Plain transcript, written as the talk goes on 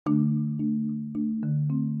All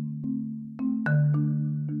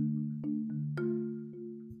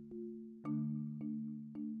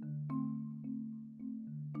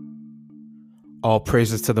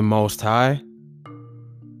praises to the Most High,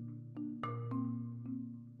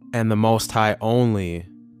 and the Most High only.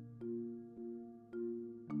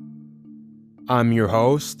 I'm your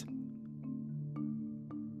host,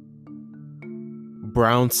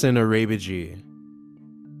 Brownson Arabaji.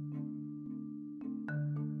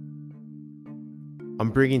 I'm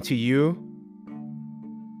bringing to you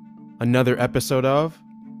another episode of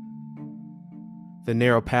The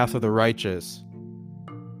Narrow Path of the Righteous.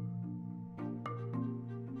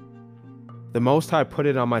 The Most High put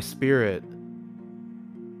it on my spirit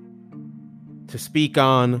to speak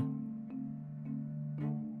on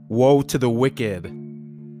woe to the wicked.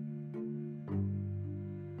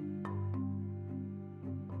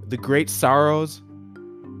 The great sorrows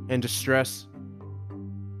and distress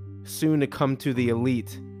soon to come to the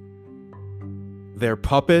elite, their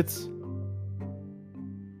puppets,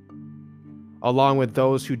 along with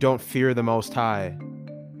those who don't fear the Most High,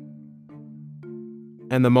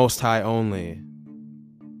 and the Most High only.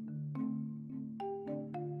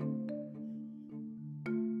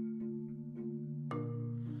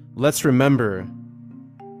 Let's remember,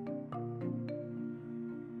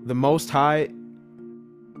 the Most High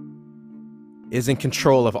is in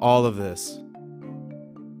control of all of this.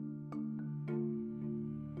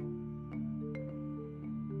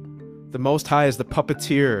 The Most High is the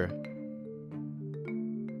puppeteer,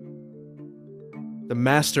 the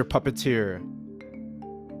master puppeteer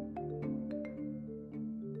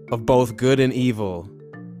of both good and evil.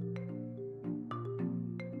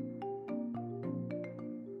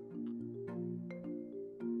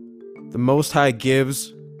 The Most High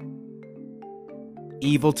gives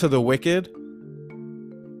evil to the wicked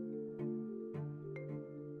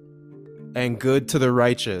and good to the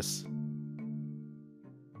righteous.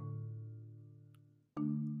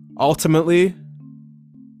 Ultimately,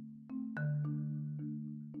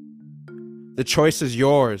 the choice is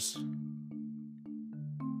yours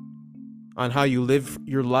on how you live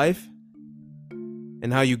your life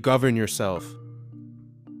and how you govern yourself.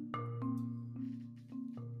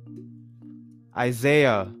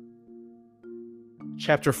 Isaiah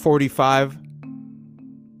chapter 45,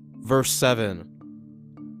 verse 7.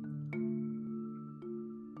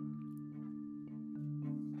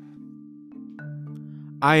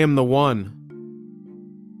 I am the one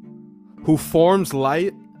who forms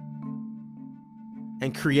light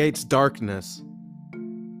and creates darkness,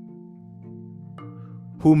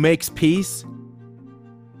 who makes peace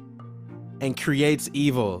and creates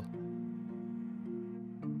evil.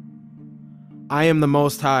 I am the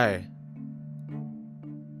Most High,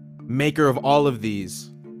 maker of all of these.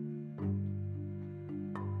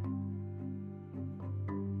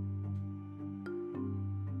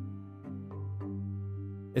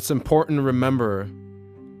 It's important to remember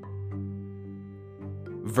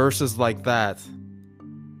verses like that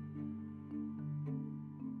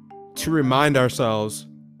to remind ourselves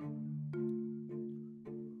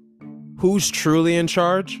who's truly in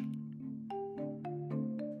charge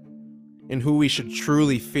and who we should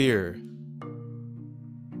truly fear.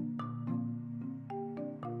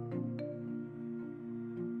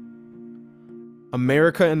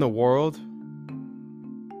 America and the world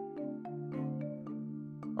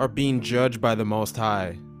are being judged by the Most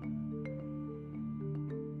High.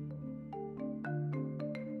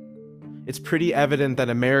 It's pretty evident that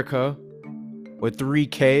America, with 3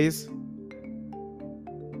 Ks,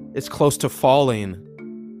 is close to falling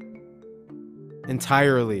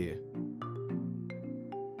entirely.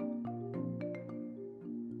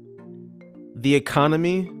 The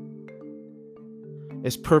economy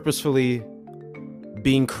is purposefully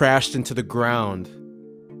being crashed into the ground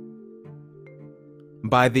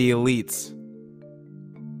by the elites,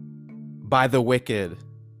 by the wicked.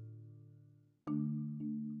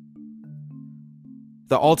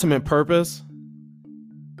 The ultimate purpose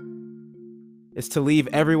is to leave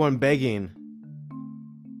everyone begging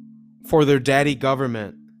for their daddy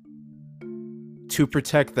government to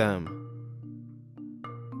protect them.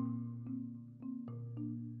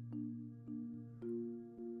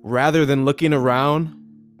 Rather than looking around,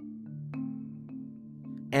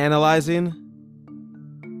 analyzing,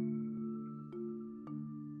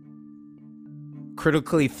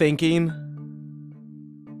 critically thinking,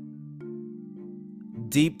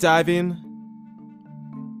 deep diving,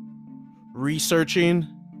 researching,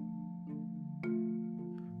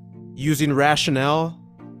 using rationale,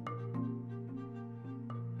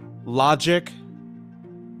 logic,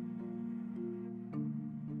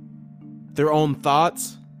 their own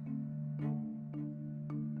thoughts,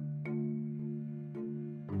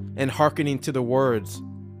 and hearkening to the words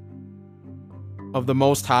of the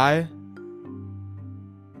Most High,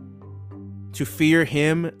 to fear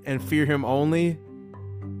Him and fear Him only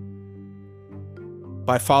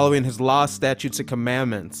by following His laws, statutes, and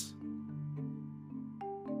commandments,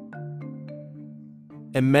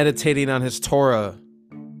 and meditating on His Torah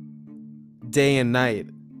day and night.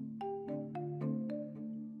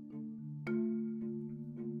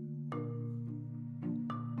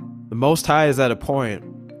 The Most High is at a point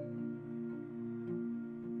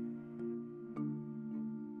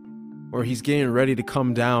where He's getting ready to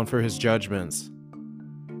come down for His judgments.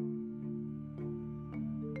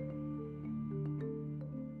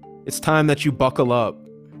 It's time that you buckle up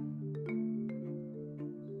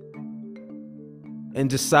and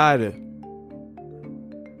decide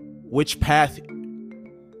which path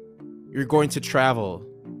you're going to travel.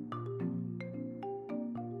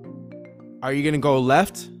 Are you going to go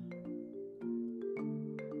left?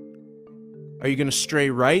 Are you going to stray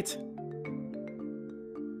right?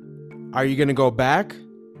 Are you going to go back?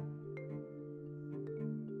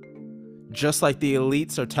 Just like the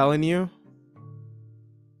elites are telling you?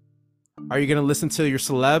 Are you going to listen to your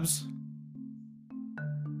celebs?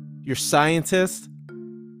 Your scientists?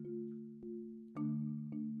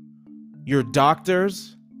 Your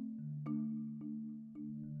doctors?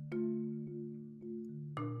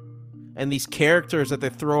 And these characters that they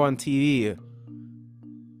throw on TV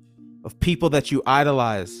of people that you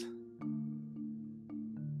idolize,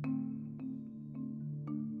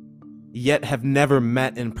 yet have never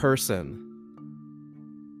met in person.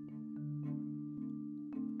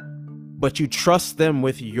 But you trust them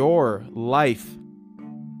with your life.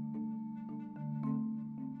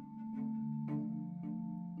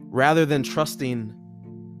 Rather than trusting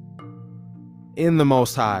in the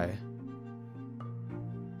Most High.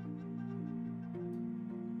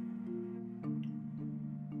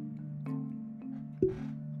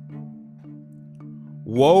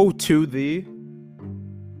 Woe to the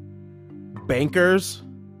bankers,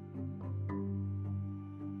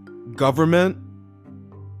 government,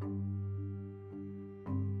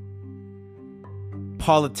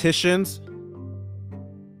 politicians,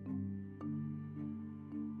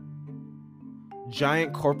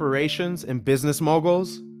 giant corporations and business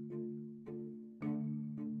moguls,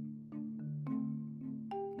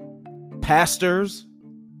 pastors,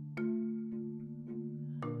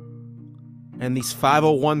 and these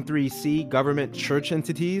 501(c)(3) government church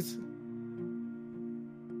entities,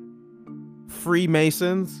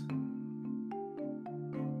 Freemasons,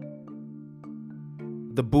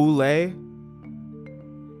 the Boule,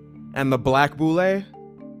 and the Black Boule,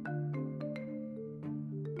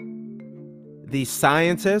 these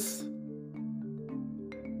scientists,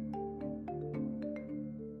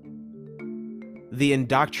 the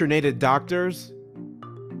indoctrinated doctors,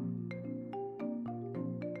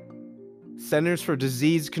 Centers for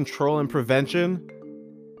Disease Control and Prevention,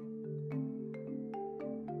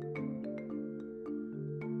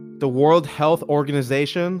 the World Health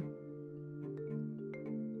Organization,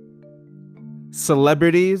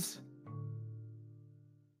 celebrities,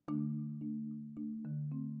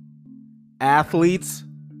 athletes,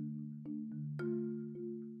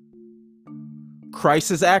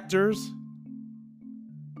 crisis actors,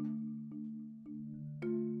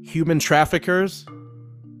 human traffickers,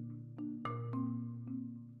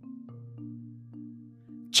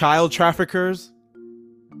 child traffickers,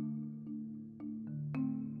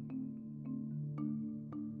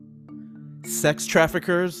 sex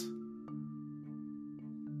traffickers,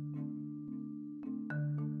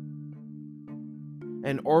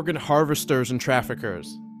 and organ harvesters and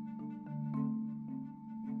traffickers.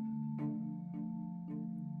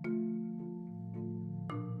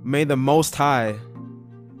 May the Most High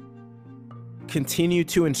continue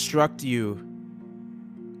to instruct you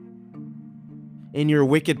in your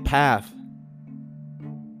wicked path,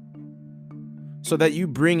 so that you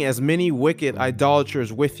bring as many wicked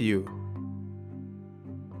idolaters with you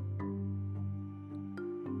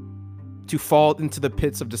to fall into the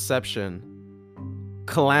pits of deception,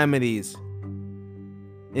 calamities,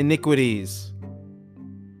 iniquities,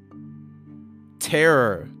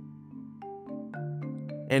 terror,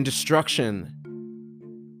 and destruction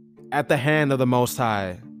at the hand of the Most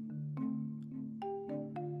High.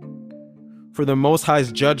 For the Most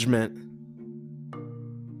High's judgment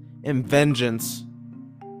and vengeance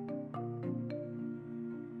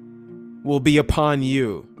will be upon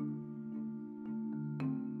you.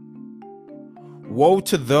 Woe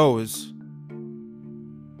to those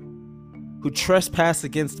who trespass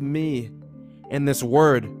against me and this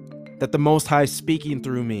word that the Most High is speaking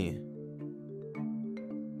through me.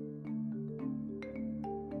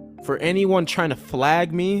 For anyone trying to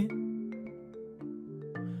flag me,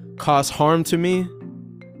 cause harm to me,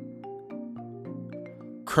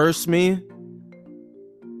 curse me,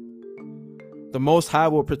 the Most High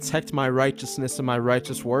will protect my righteousness and my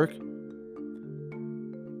righteous work.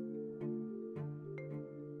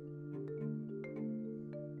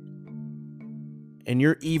 And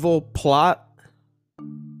your evil plot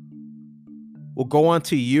will go on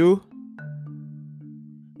to you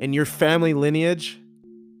and your family lineage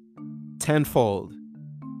tenfold.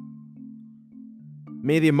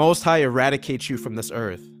 May the Most High eradicate you from this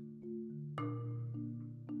earth.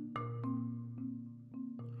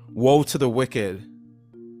 Woe to the wicked,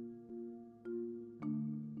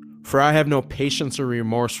 for I have no patience or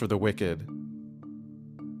remorse for the wicked,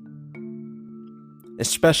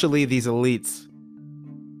 especially these elites.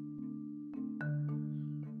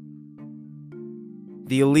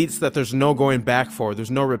 The elites that there's no going back for,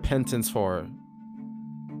 there's no repentance for.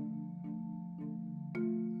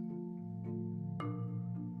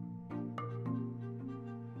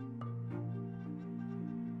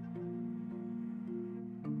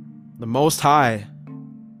 The Most High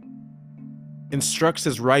instructs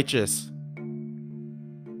his righteous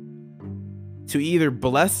to either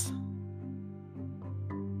bless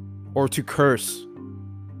or to curse.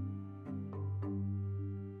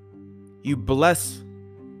 You bless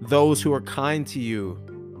those who are kind to you,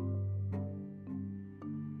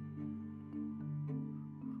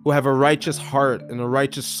 who have a righteous heart and a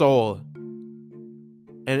righteous soul,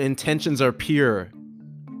 and intentions are pure.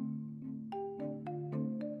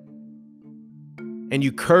 And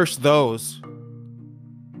you curse those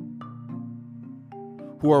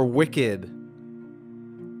who are wicked,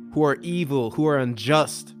 who are evil, who are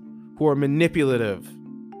unjust, who are manipulative,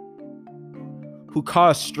 who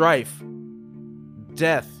cause strife,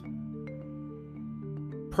 death,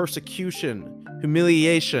 persecution,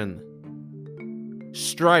 humiliation,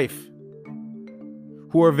 strife,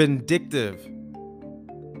 who are vindictive,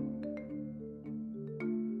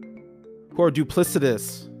 who are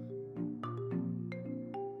duplicitous,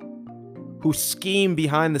 who scheme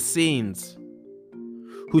behind the scenes,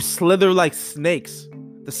 who slither like snakes,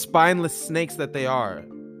 the spineless snakes that they are.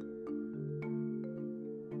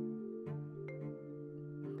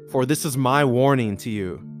 For this is my warning to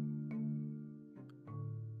you.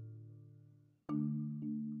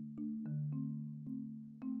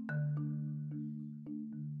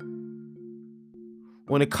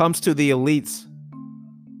 When it comes to the elites,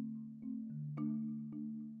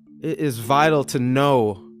 it is vital to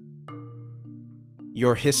know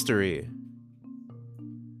your history.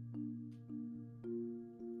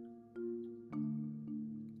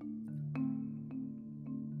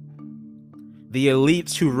 The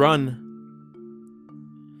elites who run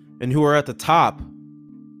and who are at the top,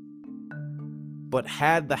 but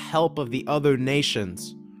had the help of the other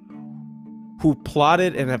nations who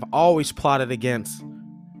plotted and have always plotted against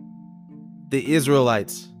the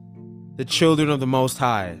Israelites, the children of the Most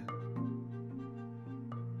High.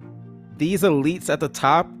 These elites at the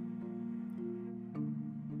top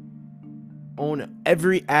own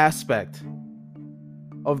every aspect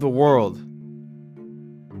of the world,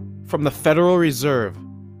 from the Federal Reserve,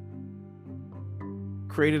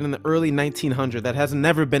 created in the early 1900s, that has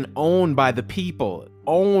never been owned by the people,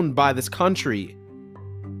 owned by this country.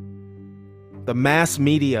 The mass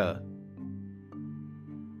media,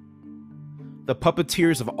 the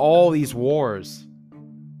puppeteers of all these wars,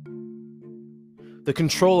 the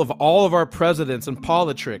control of all of our presidents and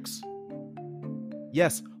politricks.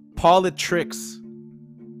 Yes, politricks.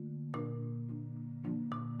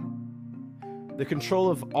 The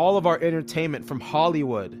control of all of our entertainment, from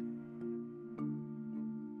Hollywood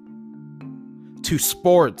to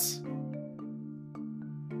sports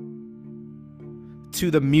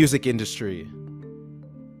to the music industry.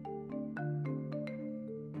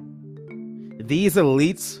 These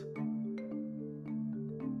elites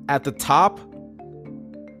at the top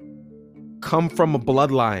come from a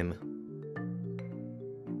bloodline.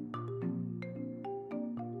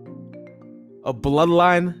 A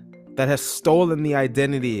bloodline that has stolen the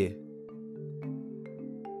identity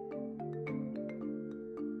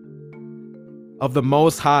of the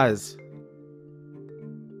Most High's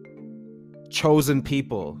chosen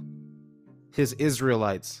people, his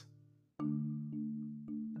Israelites.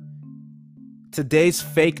 Today's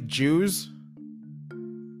fake Jews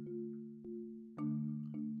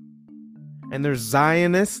and their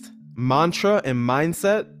Zionist mantra and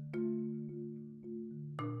mindset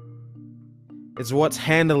is what's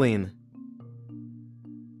handling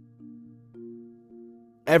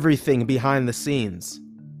everything behind the scenes.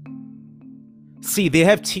 See, they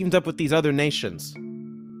have teamed up with these other nations.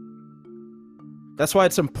 That's why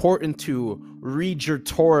it's important to read your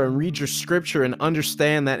Torah and read your scripture and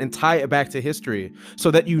understand that and tie it back to history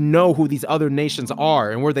so that you know who these other nations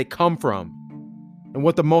are and where they come from and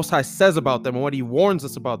what the Most High says about them and what he warns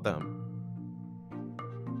us about them.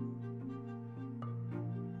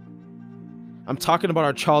 I'm talking about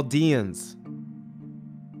our Chaldeans,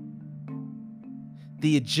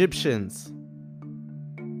 the Egyptians,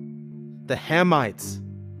 the Hamites,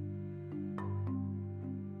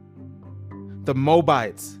 the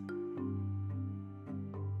Moabites,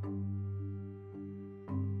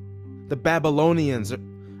 the Babylonians.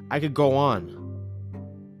 I could go on.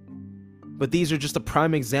 But these are just the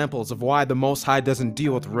prime examples of why the Most High doesn't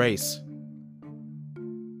deal with race.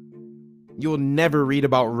 You'll never read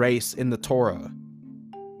about race in the Torah.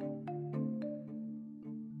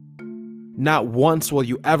 Not once will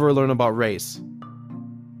you ever learn about race.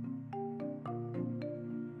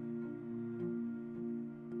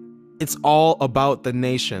 It's all about the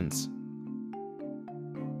nations.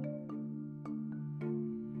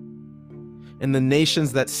 And the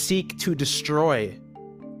nations that seek to destroy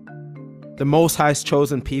the Most High's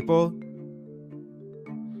chosen people,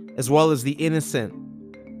 as well as the innocent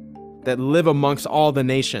that live amongst all the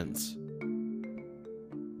nations.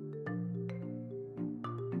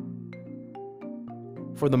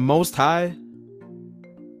 For the Most High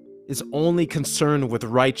is only concerned with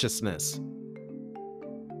righteousness.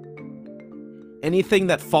 Anything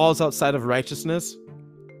that falls outside of righteousness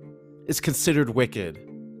is considered wicked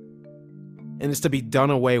and is to be done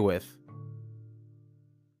away with,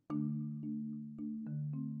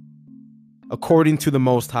 according to the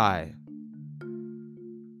Most High.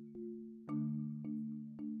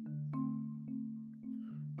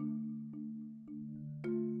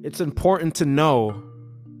 It's important to know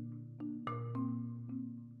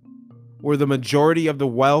where the majority of the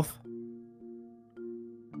wealth,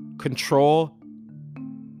 control,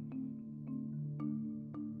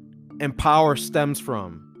 and power stems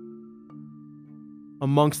from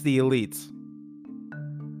amongst the elites.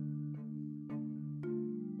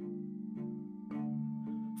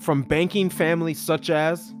 From banking families such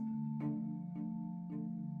as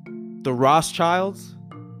the Rothschilds,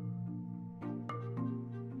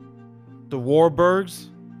 the Warburgs,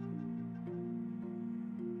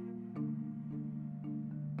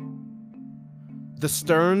 the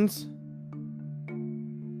Stearns,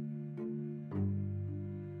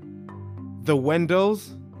 the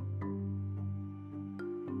Wendells,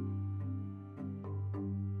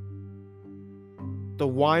 the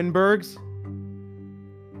Weinbergs,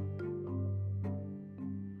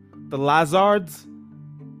 the Lazards,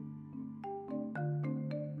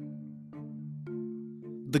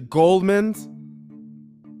 the Goldmans,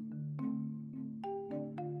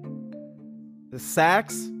 the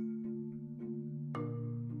Sachs,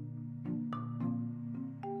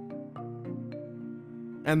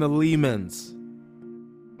 and the Lehmans.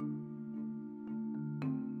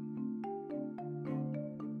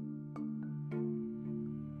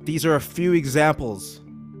 These are a few examples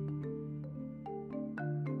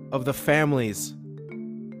of the families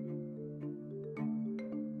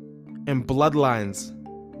and bloodlines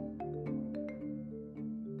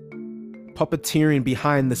puppeteering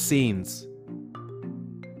behind the scenes.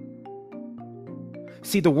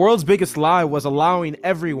 See, the world's biggest lie was allowing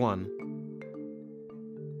everyone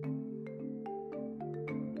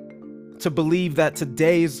to believe that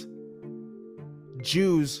today's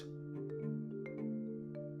Jews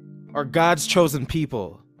are God's chosen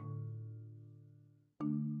people.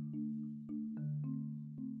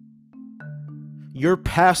 Your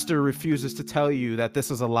pastor refuses to tell you that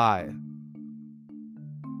this is a lie.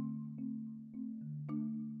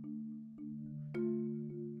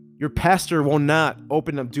 Your pastor will not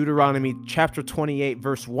open up Deuteronomy chapter 28,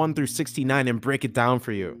 verse 1 through 69 and break it down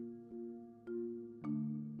for you.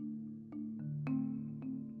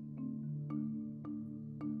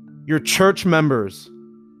 Your church members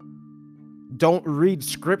don't read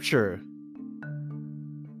scripture,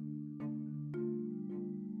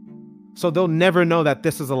 so they'll never know that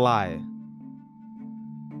this is a lie.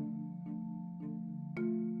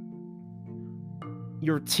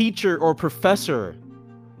 Your teacher or professor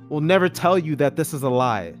will never tell you that this is a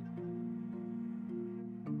lie.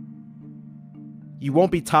 You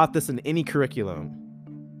won't be taught this in any curriculum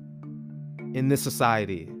in this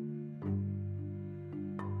society.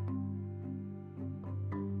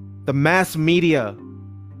 The mass media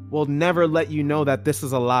will never let you know that this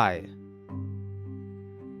is a lie.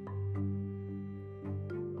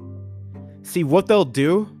 See, what they'll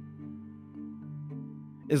do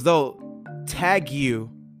is they'll tag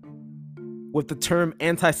you with the term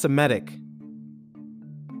anti-Semitic,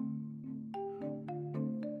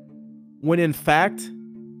 when in fact,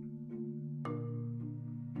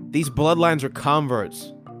 these bloodlines are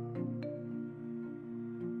converts.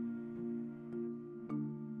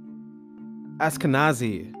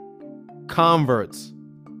 Ashkenazi, converts.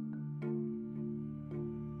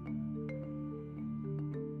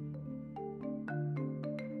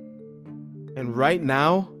 And right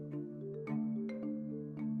now,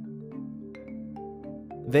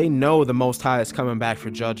 they know the Most High is coming back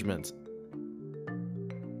for judgment.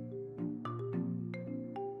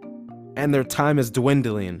 And their time is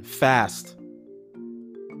dwindling fast.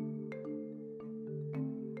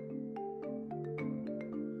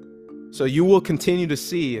 So you will continue to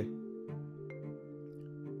see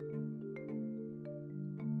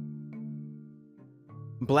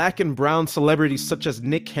black and brown celebrities such as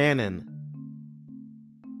Nick Cannon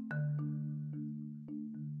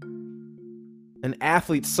and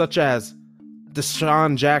athletes such as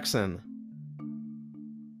Deshaun Jackson,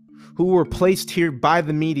 who were placed here by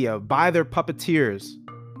the media, by their puppeteers,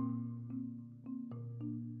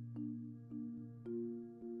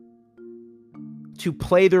 to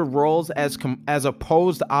play their roles as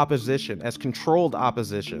opposed opposition, as controlled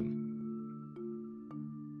opposition.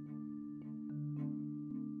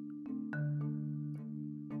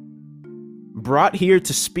 Brought here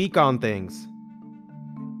to speak on things,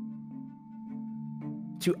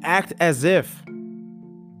 to act as if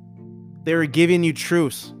they were giving you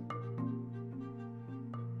truths.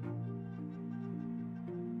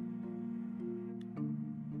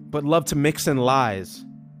 But love to mix in lies,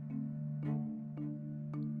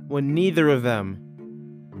 when neither of them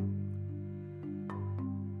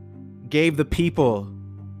gave the people,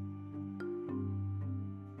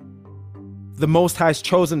 the Most High's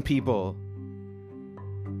chosen people,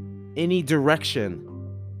 any direction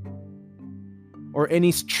or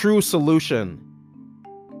any true solution,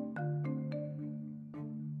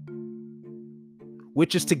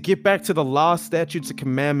 which is to get back to the law, statutes, and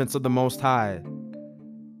commandments of the Most High,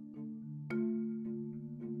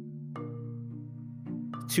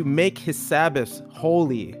 to make his Sabbaths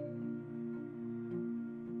holy,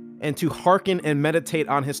 and to hearken and meditate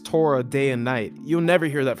on his Torah day and night. You'll never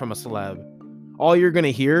hear that from a celeb. All you're going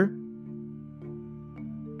to hear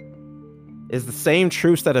is the same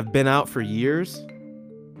truths that have been out for years,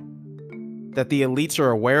 that the elites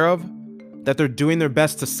are aware of, that they're doing their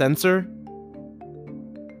best to censor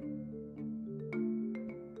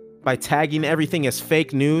by tagging everything as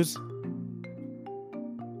fake news,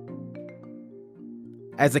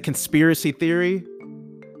 as a conspiracy theory,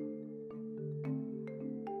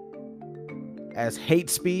 as hate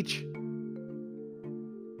speech,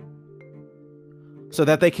 so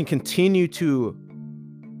that they can continue to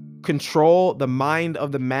control the mind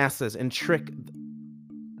of the masses and trick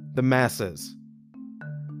the masses.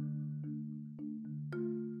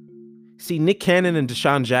 See, Nick Cannon and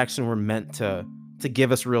Deshaun Jackson were meant to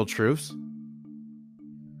give us real truths.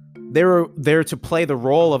 They were there to play the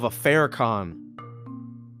role of a Farrakhan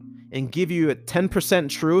and give you a 10%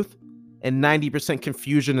 truth and 90%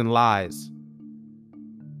 confusion and lies.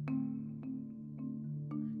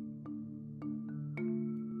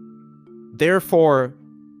 Therefore,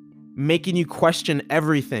 making you question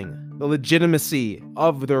everything, the legitimacy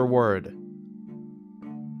of their word,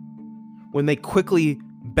 when they quickly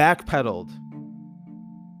backpedaled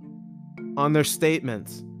on their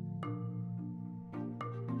statements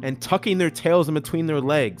and tucking their tails in between their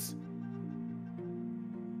legs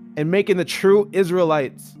and making the true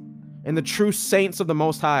Israelites and the true saints of the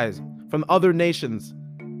Most High from other nations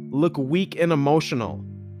look weak and emotional.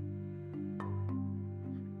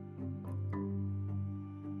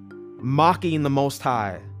 Mocking the Most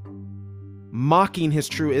High, mocking his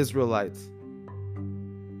true Israelites,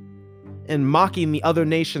 and mocking the other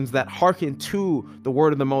nations that hearken to the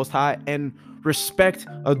word of the Most High and respect,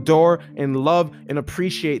 adore, and love and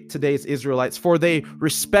appreciate today's Israelites, for they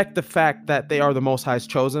respect the fact that they are the Most High's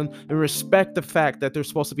chosen, and respect the fact that they're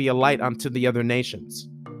supposed to be a light unto the other nations,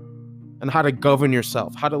 and how to govern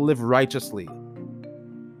yourself, how to live righteously.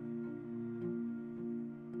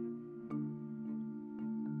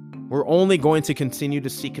 We're only going to continue to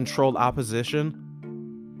see controlled opposition,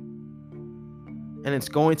 and it's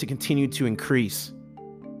going to continue to increase.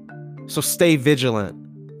 So stay vigilant.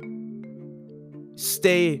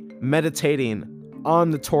 Stay meditating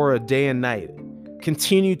on the Torah day and night.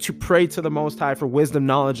 Continue to pray to the Most High for wisdom,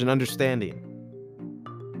 knowledge, and understanding,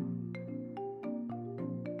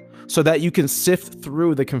 so that you can sift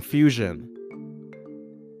through the confusion.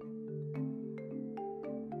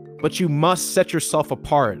 But you must set yourself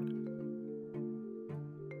apart.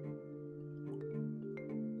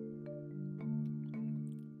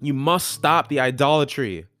 You must stop the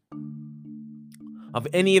idolatry of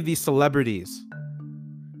any of these celebrities,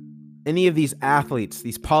 any of these athletes,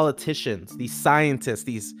 these politicians, these scientists,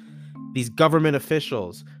 these government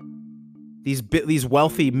officials, these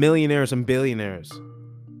wealthy millionaires and billionaires.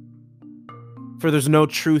 For there's no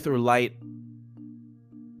truth or light,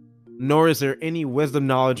 nor is there any wisdom,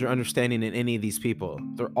 knowledge, or understanding in any of these people.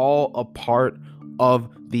 They're all a part of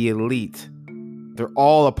the elite. They're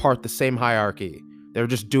all a part of the same hierarchy. They're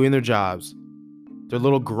just doing their jobs. They're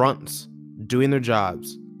little grunts doing their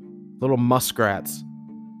jobs, little muskrats.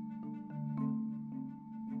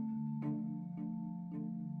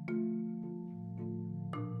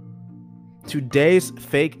 Today's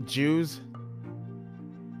fake Jews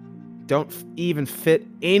don't even fit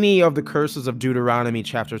any of the curses of Deuteronomy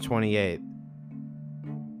chapter 28.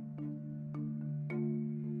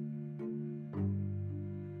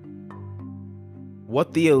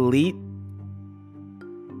 What the elite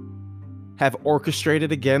have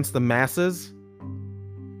orchestrated against the masses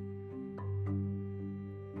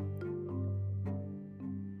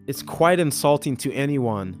is quite insulting to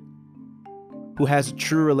anyone who has a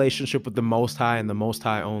true relationship with the Most High and the Most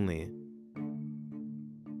High only.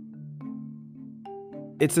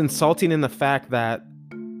 It's insulting in the fact that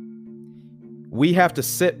we have to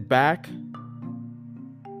sit back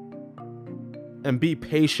and be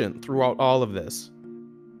patient throughout all of this,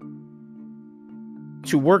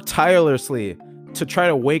 to work tirelessly to try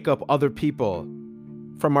to wake up other people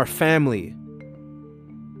from our family,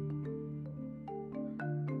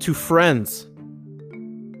 to friends,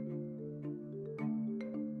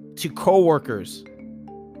 to coworkers,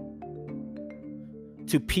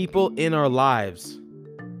 to people in our lives,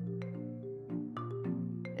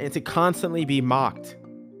 and to constantly be mocked,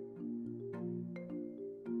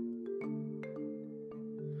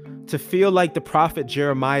 to feel like the prophet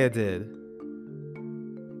Jeremiah did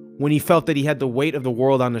when he felt that he had the weight of the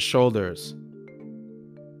world on his shoulders,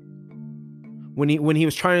 when he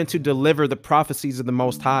was trying to deliver the prophecies of the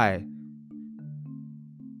Most High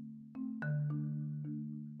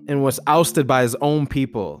and was ousted by his own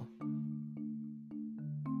people.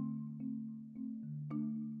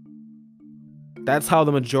 That's how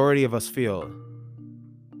the majority of us feel.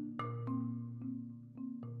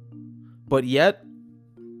 But yet,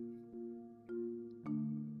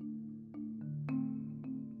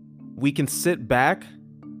 we can sit back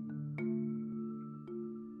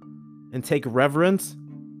and take reverence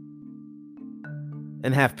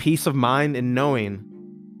and have peace of mind in knowing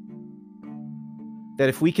that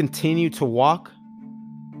if we continue to walk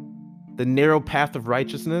the narrow path of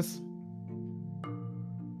righteousness,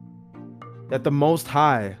 that the Most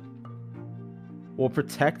High will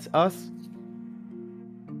protect us,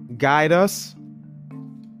 guide us,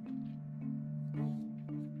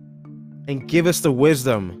 and give us the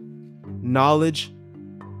wisdom, knowledge,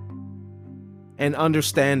 and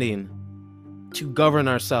understanding to govern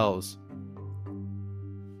ourselves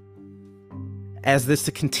as this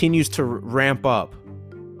continues to ramp up.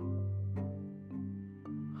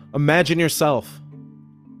 Imagine yourself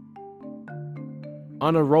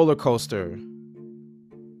on a roller coaster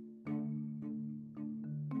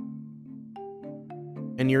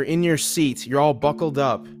and you're in your seat, you're all buckled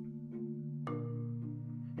up,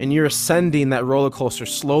 and you're ascending that roller coaster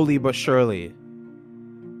slowly but surely.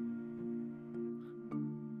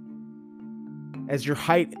 As your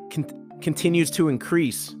height continues to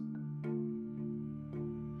increase,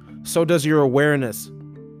 so does your awareness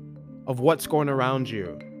of what's going around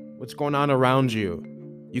you, what's going on around you.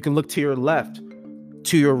 You can look to your left,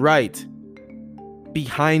 to your right,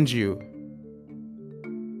 behind you,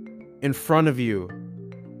 in front of you,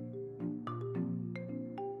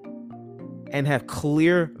 and have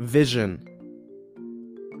clear vision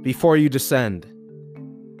before you descend,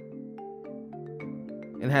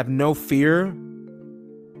 and have no fear,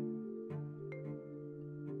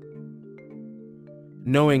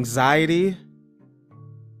 no anxiety,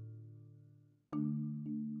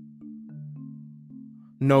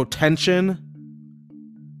 no tension,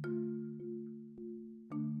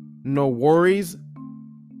 no worries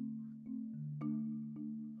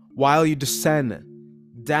while you descend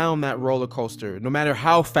down that roller coaster, no matter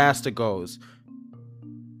how fast it goes,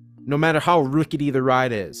 no matter how rickety the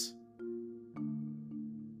ride is.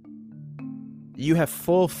 You have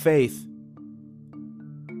full faith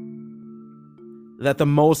that the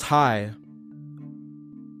Most High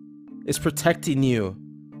is protecting you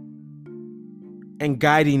and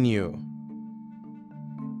guiding you,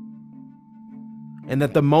 and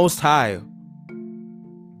that the Most High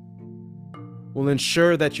will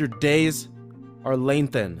ensure that your days are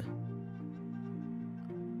lengthened.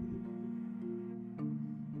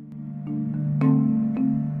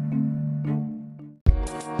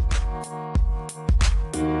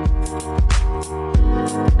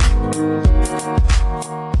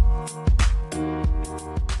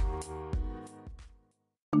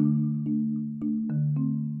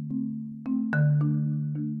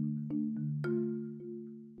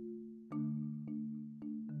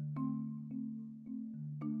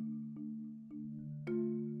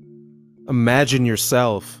 Imagine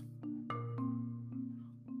yourself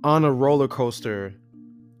on a roller coaster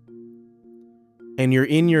and you're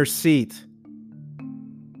in your seat.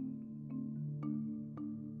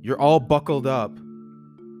 You're all buckled up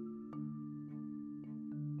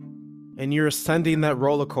and you're ascending that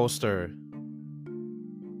roller coaster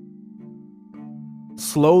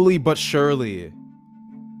slowly but surely.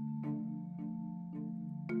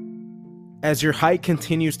 As your height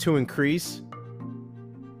continues to increase,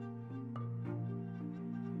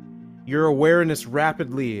 your awareness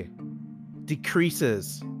rapidly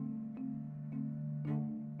decreases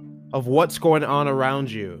of what's going on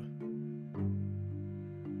around you.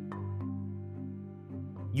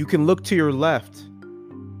 You can look to your left,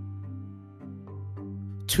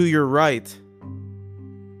 to your right,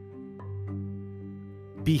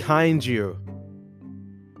 behind you,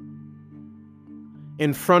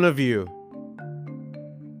 in front of you,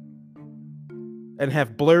 and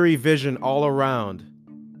have blurry vision all around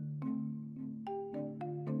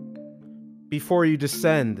before you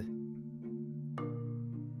descend.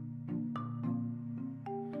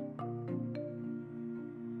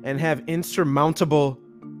 And have insurmountable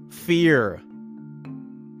fear,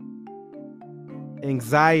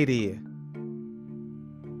 anxiety,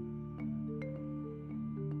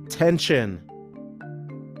 tension,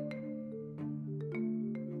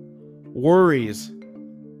 worries,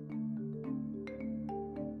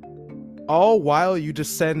 all while you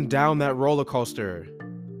descend down that roller coaster.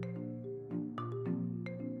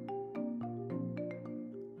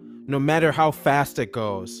 No matter how fast it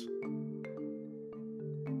goes.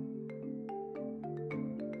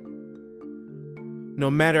 No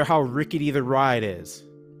matter how rickety the ride is.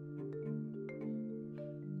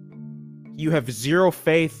 You have zero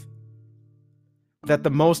faith that the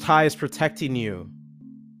Most High is protecting you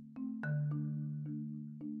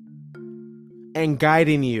and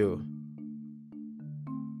guiding you,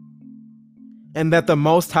 and that the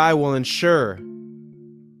Most High will ensure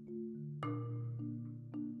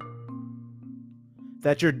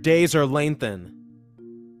that your days are lengthened.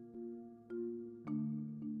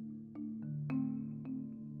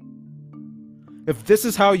 If this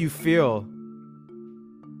is how you feel,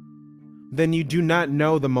 then you do not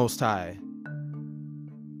know the Most High.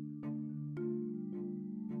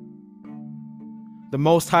 The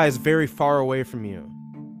Most High is very far away from you.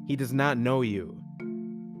 He does not know you.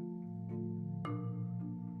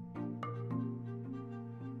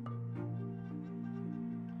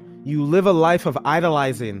 You live a life of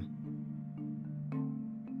idolizing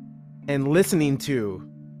and listening to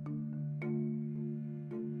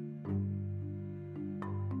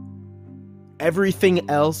everything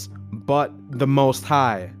else but the Most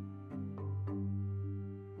High.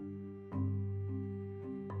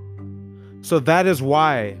 So that is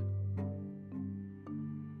why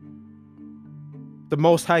the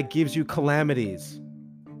Most High gives you calamities.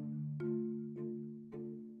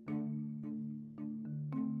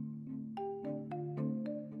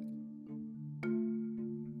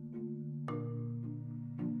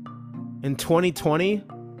 In 2020,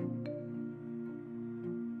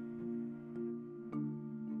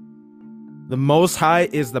 the Most High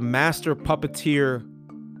is the master puppeteer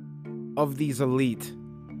of these elite.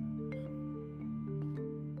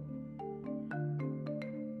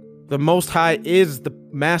 The Most High is the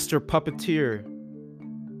master puppeteer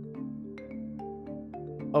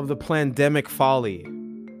of the pandemic folly.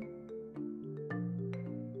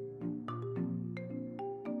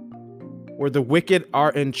 Where the wicked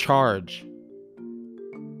are in charge,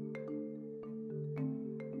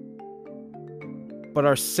 but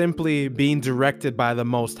are simply being directed by the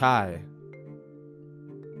Most High.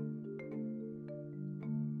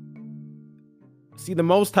 See, the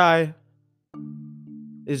Most High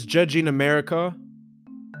is judging America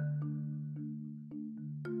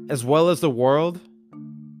as well as the world,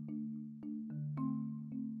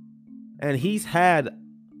 and he's had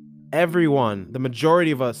everyone, the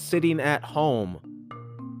majority of us, sitting at home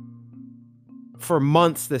for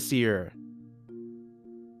months this year.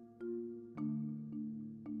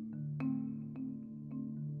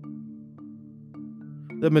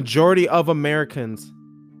 The majority of Americans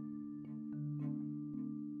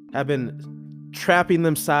have been trapping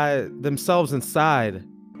themselves inside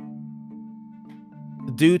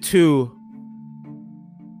due to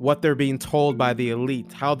what they're being told by the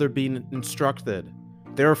elite, how they're being instructed.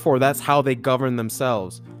 Therefore, that's how they govern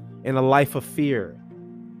themselves in a life of fear,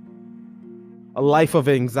 a life of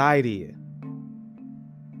anxiety,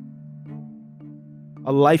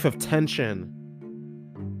 a life of tension,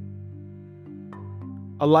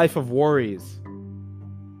 a life of worries.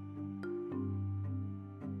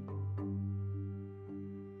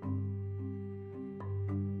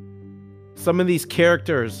 Some of these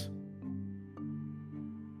characters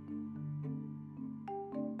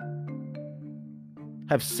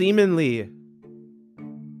have seemingly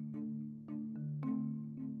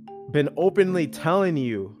been openly telling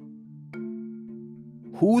you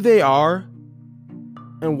who they are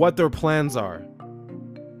and what their plans are.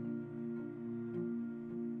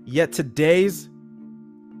 Yet today's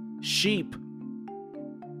sheep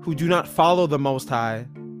who do not follow the Most High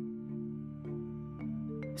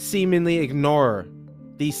seemingly ignore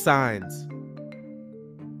these signs.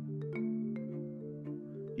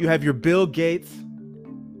 You have your Bill Gates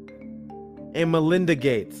and Melinda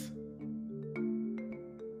Gates,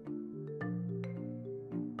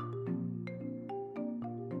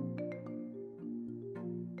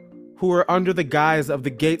 who are under the guise of the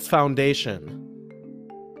Gates Foundation,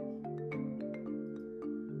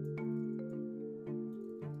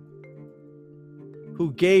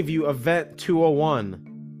 who gave you Event 201,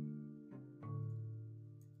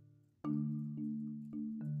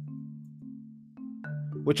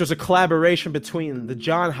 which was a collaboration between the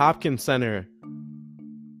Johns Hopkins Center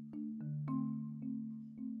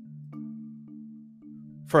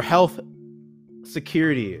for Health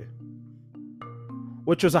Security,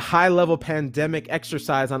 which was a high-level pandemic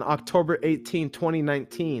exercise on October 18,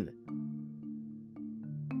 2019,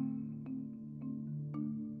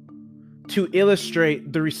 to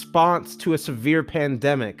illustrate the response to a severe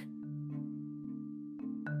pandemic,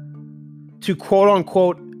 to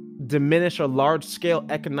quote-unquote diminish a large-scale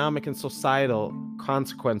economic and societal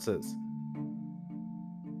consequences.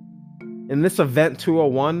 And this Event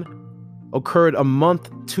 201 occurred a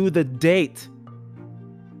month to the date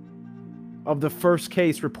of the first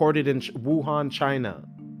case reported in Wuhan, China.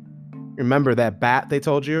 Remember that bat they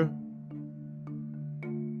told you?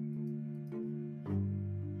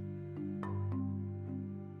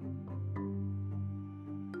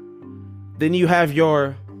 Then you have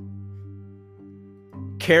your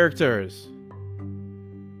characters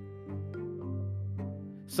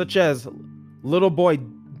such as little boy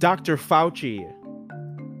Dr. Fauci,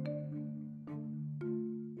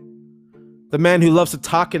 the man who loves to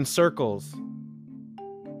talk in circles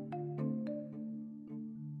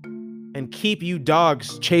and keep you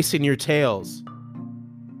dogs chasing your tails.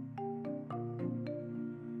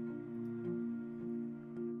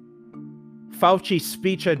 Fauci's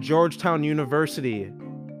speech at Georgetown University,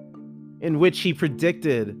 in which he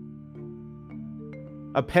predicted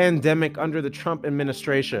a pandemic under the Trump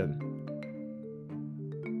administration.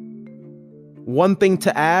 One thing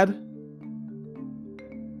to add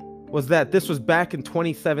was that this was back in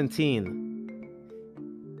 2017.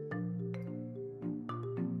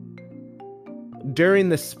 During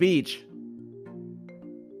the speech,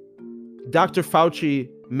 Dr. Fauci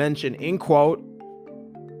mentioned, in quote,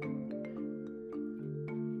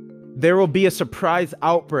 "There will be a surprise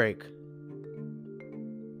outbreak.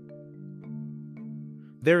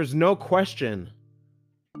 There is no question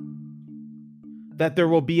that there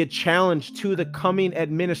will be a challenge to the coming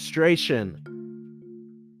administration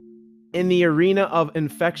in the arena of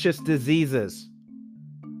infectious diseases,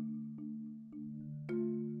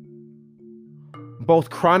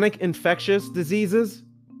 both chronic infectious diseases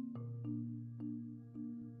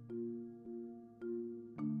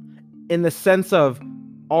in the sense of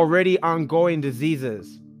already ongoing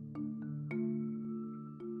diseases.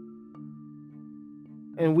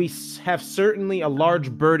 And we have certainly a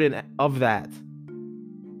large burden of that.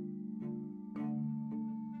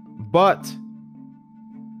 But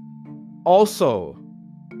also,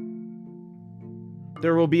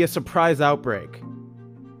 there will be a surprise outbreak."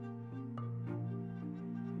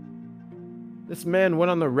 This man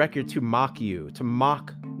went on the record to mock you, to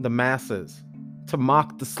mock the masses, to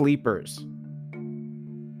mock the sleepers.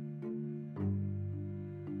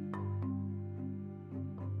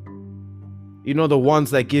 You know, the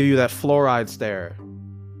ones that give you that fluoride stare.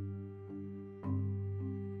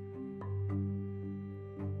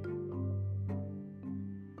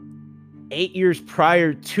 Eight years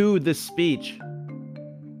prior to this speech,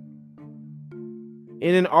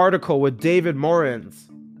 in an article with David Morans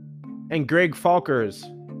and Greg Falkers,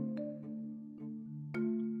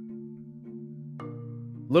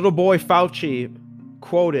 little boy Fauci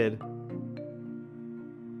quoted,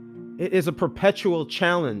 "It is a perpetual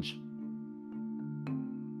challenge,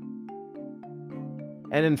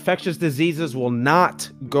 and infectious diseases will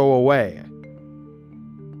not go away."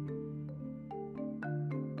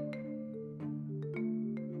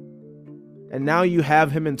 And now you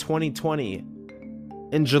have him in 2020,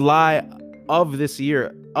 in July of this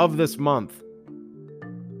year, of this month,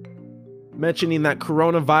 mentioning that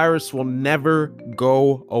coronavirus will never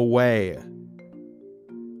go away.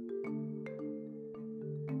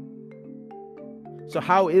 So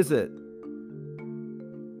how is it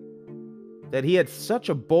that he had such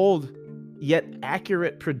a bold yet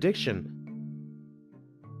accurate prediction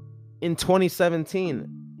in 2017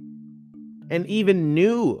 and even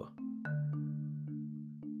knew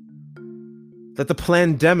that the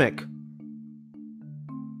pandemic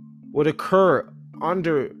would occur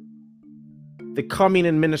under the coming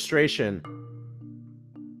administration?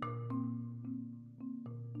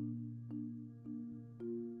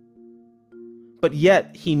 But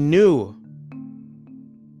yet he knew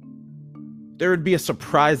there would be a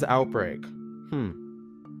surprise outbreak.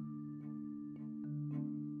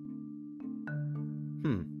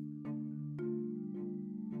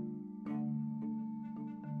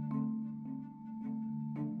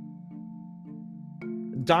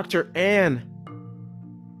 Dr. Anne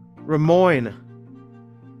Ramoyne,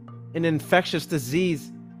 an infectious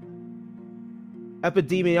disease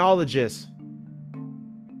epidemiologist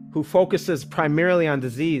who focuses primarily on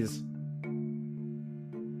disease,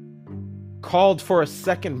 called for a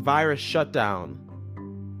second virus shutdown.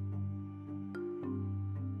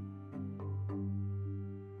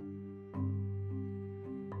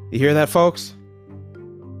 You hear that, folks?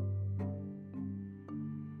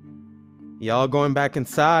 Y'all going back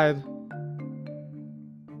inside.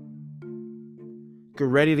 Get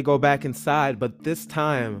ready to go back inside, but this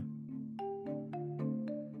time,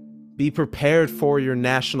 be prepared for your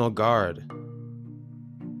National Guard.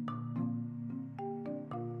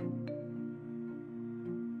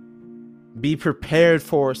 Be prepared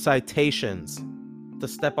for citations to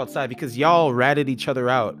step outside, because y'all ratted each other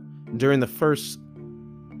out during the first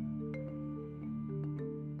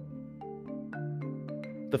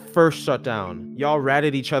shutdown. Y'all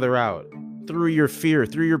ratted each other out through your fear,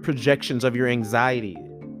 through your projections of your anxiety,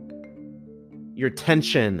 your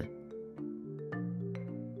tension,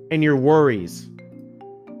 and your worries.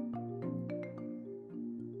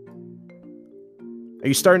 Are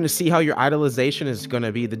you starting to see how your idolization is going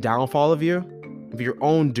to be the downfall of you, of your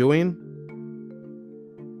own doing?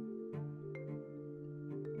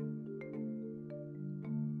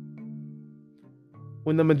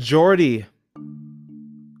 When the majority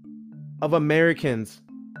of Americans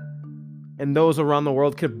and those around the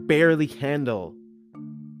world could barely handle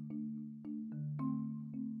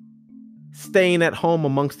staying at home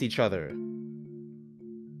amongst each other.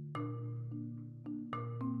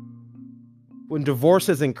 When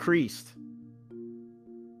divorces increased.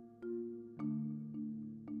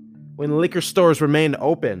 When liquor stores remained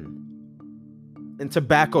open and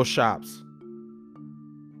tobacco shops.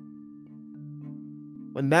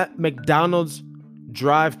 When that McDonald's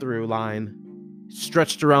drive-through line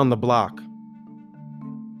stretched around the block.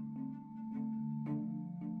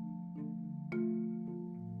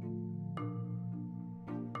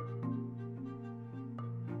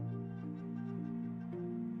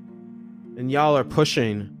 And y'all are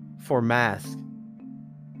pushing for masks.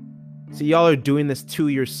 See, y'all are doing this to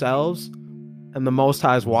yourselves, and the Most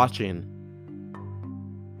High is watching.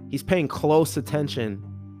 He's paying close attention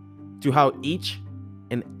to how each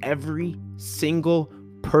and every single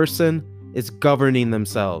person is governing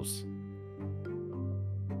themselves.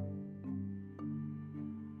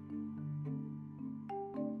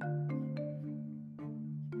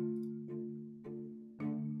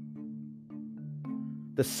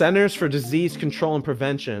 The Centers for Disease Control and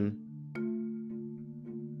Prevention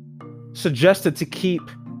suggested to keep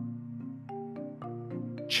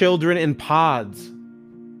children in pods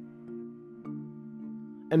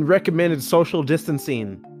and recommended social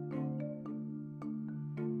distancing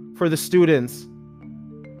for the students,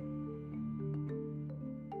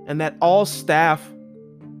 and that all staff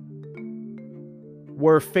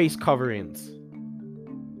wear face coverings.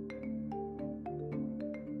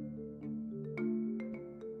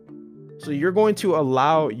 So you're going to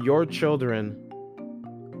allow your children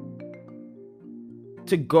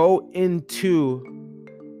to go into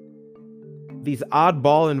these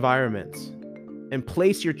oddball environments and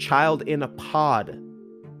place your child in a pod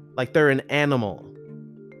like they're an animal,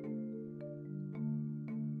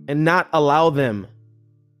 and not allow them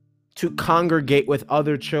to congregate with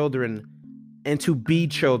other children and to be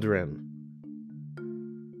children,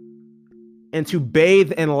 and to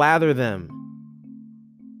bathe and lather them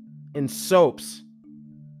in soaps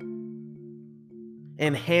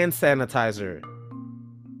and hand sanitizer.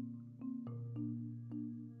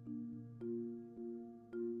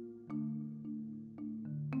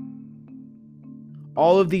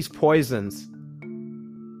 All of these poisons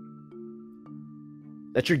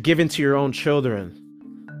that you're giving to your own children.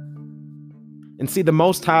 And see, the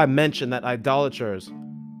Most High mentioned that idolaters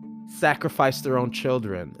sacrifice their own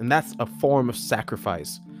children, and that's a form of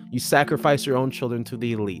sacrifice. You sacrifice your own children to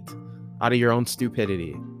the elite out of your own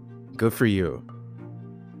stupidity. Good for you.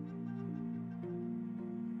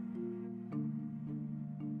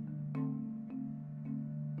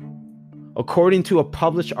 According to a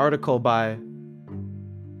published article by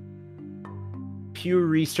Pew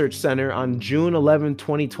Research Center on June 11,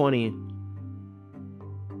 2020,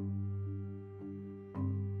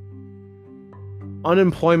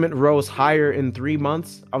 unemployment rose higher in 3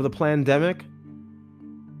 months of the pandemic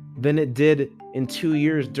than it did in 2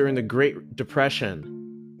 years during the Great Depression.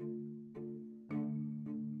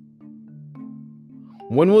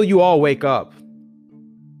 When will you all wake up?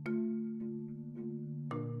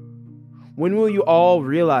 When will you all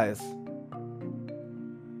realize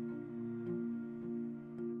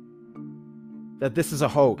that this is a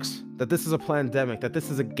hoax, that this is a pandemic, that this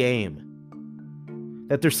is a game,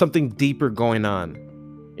 that there's something deeper going on?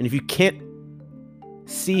 And if you can't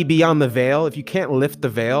see beyond the veil, if you can't lift the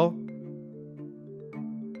veil,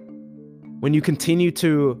 when you continue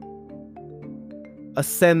to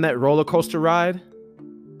ascend that roller coaster ride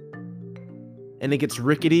and it gets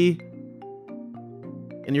rickety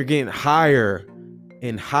and you're getting higher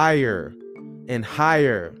and higher and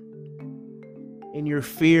higher, and your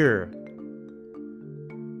fear,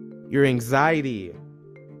 your anxiety,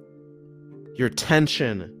 your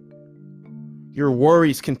tension, your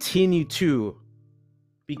worries continue to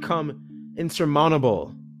become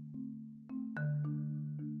insurmountable,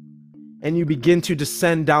 and you begin to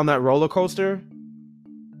descend down that roller coaster,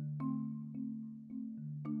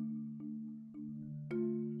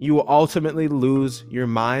 you will ultimately lose your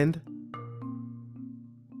mind,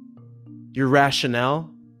 your rationale,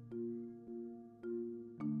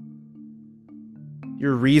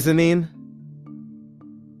 your reasoning,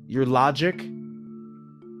 your logic,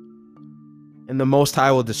 and the Most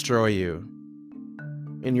High will destroy you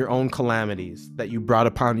in your own calamities that you brought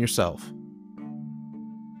upon yourself.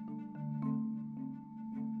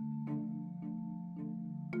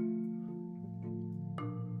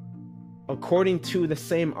 According to the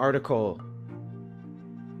same article,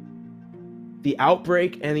 the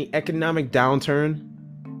outbreak and the economic downturn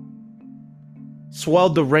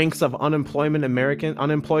swelled the ranks of unemployed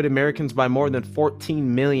Americans by more than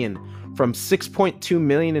 14 million, from 6.2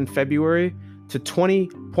 million in February to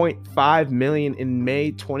 20.5 million in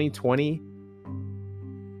May 2020.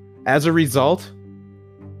 As a result,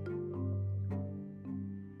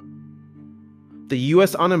 the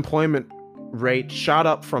US unemployment rate shot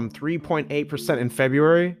up from 3.8% in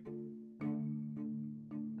February,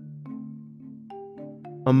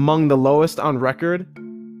 among the lowest on record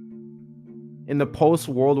in the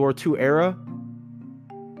post-World War II era,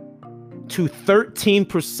 to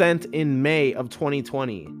 13% in May of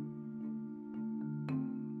 2020.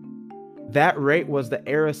 That rate was the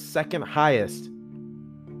era's second highest,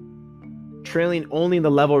 trailing only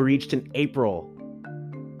the level reached in April,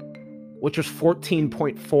 which was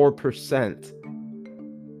 14.4%,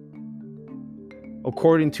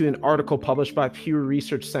 according to an article published by Pew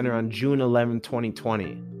Research Center on June 11,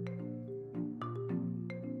 2020.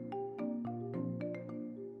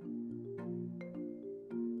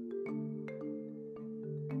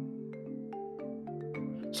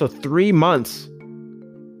 So 3 months,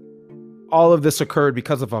 all of this occurred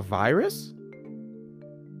because of a virus?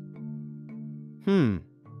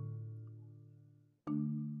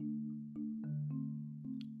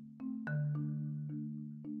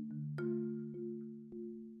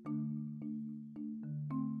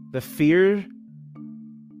 The fear,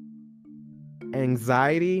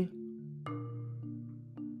 anxiety,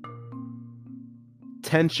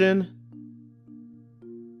 tension,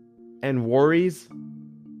 and worries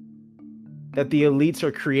that the elites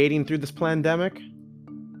are creating through this pandemic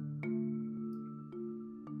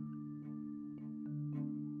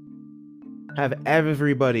have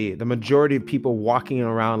everybody, the majority of people, walking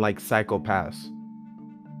around like psychopaths.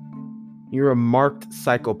 You're a marked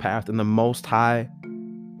psychopath, and the Most High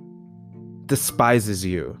despises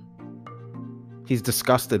you. He's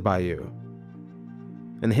disgusted by you.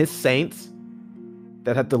 And his saints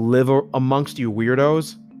that have to live amongst you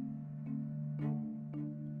weirdos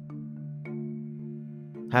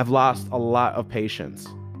have lost a lot of patience.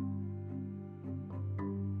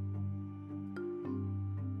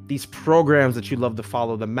 These programs that you love to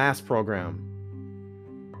follow, the mass program,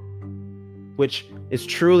 which is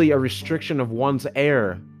truly a restriction of one's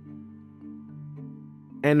air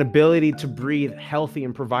and ability to breathe healthy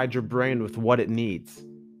and provide your brain with what it needs.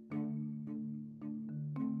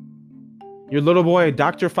 Your little boy,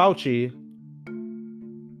 Dr. Fauci,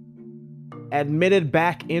 admitted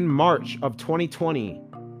back in March of 2020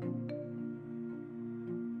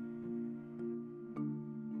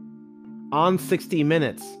 on 60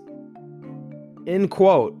 Minutes, in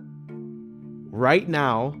quote, right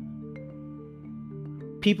now,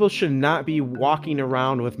 people should not be walking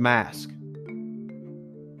around with masks.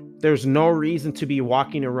 There's no reason to be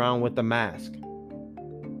walking around with a mask.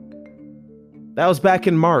 That was back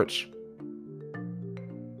in March.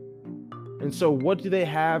 And so what do they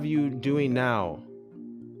have you doing now?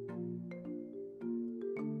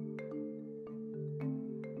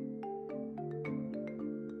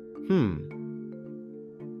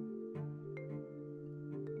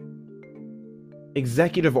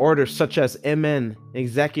 Executive orders such as MN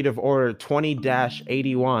Executive Order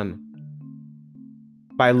 20-81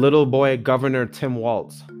 by Little Boy Governor Tim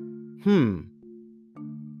Walz.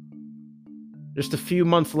 Just a few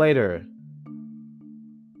months later,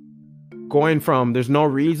 going from there's no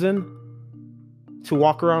reason to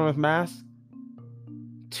walk around with masks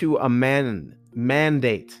to a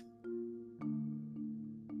mandate.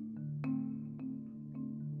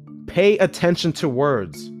 Pay attention to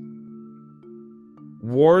words.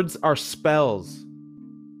 Words are spells.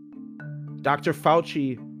 Dr.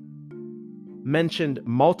 Fauci mentioned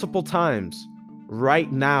multiple times,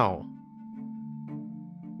 right now,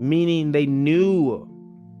 meaning they knew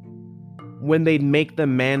when they'd make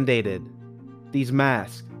them mandated, these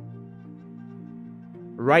masks.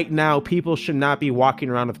 Right now, people should not be walking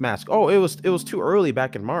around with masks. Oh, it was too early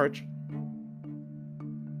back in March.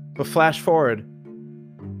 But flash forward,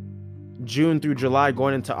 June through July,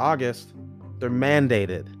 going into August, they're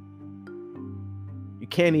mandated. You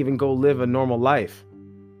can't even go live a normal life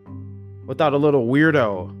without a little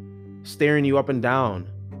weirdo staring you up and down,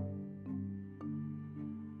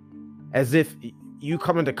 as if you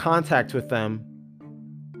come into contact with them,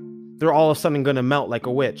 they're all of a sudden gonna melt like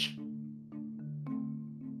a witch.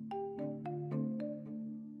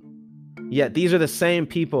 Yet these are the same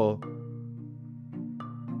people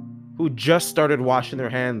who just started washing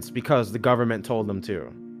their hands because the government told them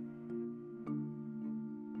to.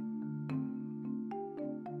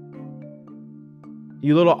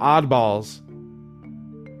 You little oddballs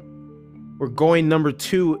were going number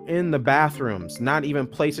 2 in the bathrooms, not even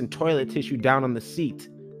placing toilet tissue down on the seat.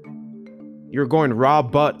 You're going raw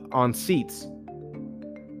butt on seats,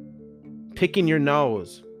 picking your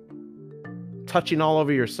nose, touching all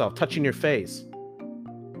over yourself, touching your face,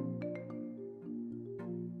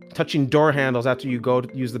 touching door handles after you go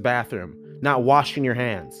to use the bathroom, not washing your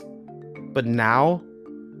hands. But now,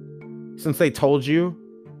 since they told you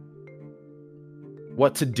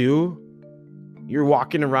what to do, you're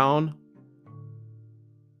walking around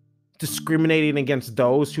discriminating against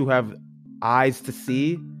those who have eyes to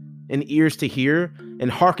see and ears to hear and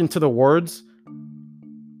hearken to the words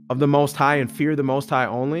of the Most High and fear the Most High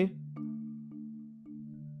only.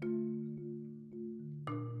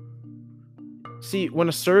 See, when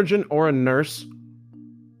a surgeon or a nurse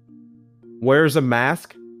wears a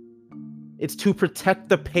mask, it's to protect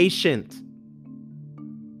the patient,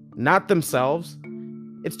 not themselves.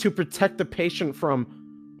 It's to protect the patient from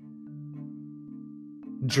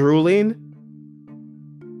drooling,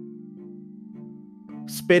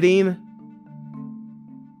 spitting,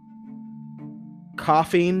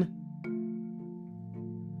 coughing,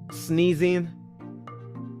 sneezing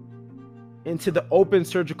into the open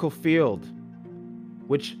surgical field,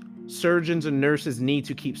 which surgeons and nurses need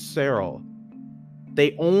to keep sterile.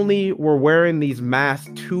 They only were wearing these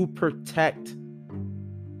masks to protect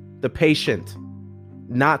the patient,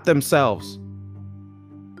 not themselves.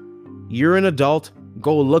 You're an adult.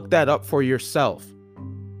 Go look that up for yourself.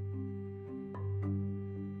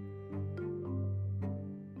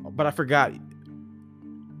 But I forgot.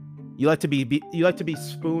 You like to be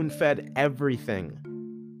spoon-fed everything.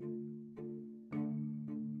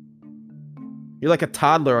 You're like a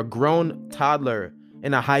toddler, a grown toddler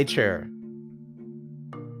in a high chair.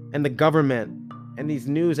 And the government and these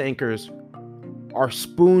news anchors are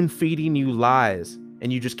spoon-feeding you lies,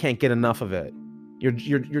 and you just can't get enough of it. You're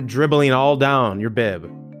dribbling all down your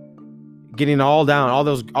bib, getting all down,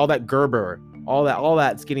 all that Gerber, all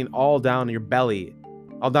that's getting all down your belly,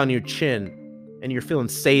 all down your chin, and you're feeling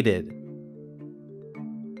sated.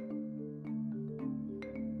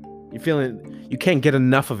 You can't get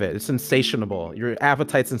enough of it. It's insatiable. Your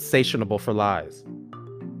appetite's insatiable for lies.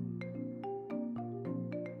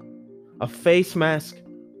 A face mask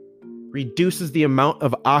reduces the amount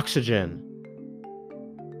of oxygen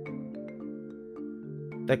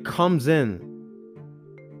that comes in,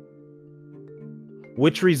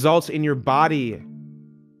 which results in your body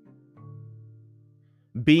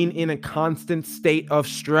being in a constant state of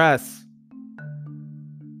stress.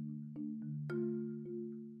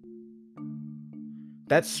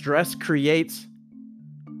 That stress creates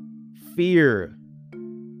fear,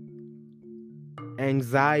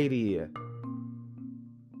 anxiety,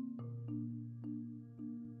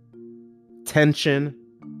 tension,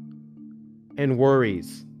 and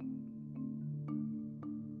worries.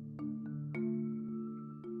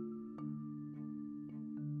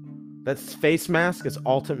 That face mask is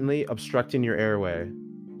ultimately obstructing your airway.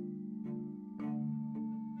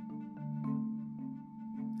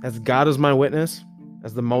 As God is my witness,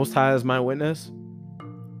 as the Most High is my witness,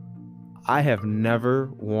 I have never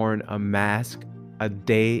worn a mask a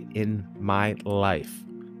day in my life.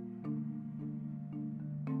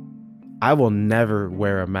 I will never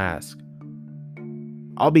wear a mask.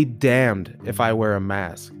 I'll be damned if I wear a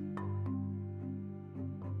mask.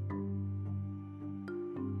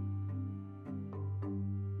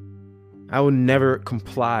 I will never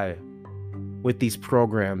comply with these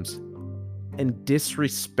programs and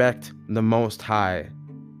disrespect the Most High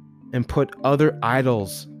and put other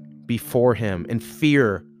idols before him and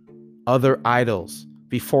fear other idols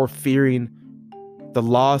before fearing the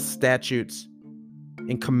laws, statutes,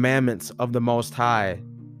 and commandments of the Most High,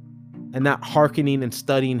 and not hearkening and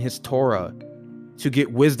studying his Torah to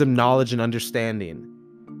get wisdom, knowledge, and understanding.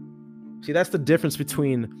 See, that's the difference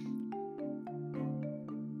between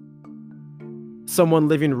someone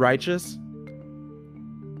living righteous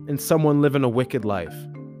and someone living a wicked life.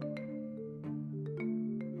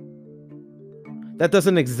 That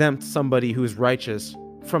doesn't exempt somebody who's righteous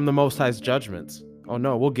from the Most High's judgments. Oh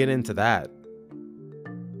no, we'll get into that.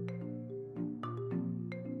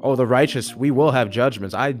 Oh, the righteous, we will have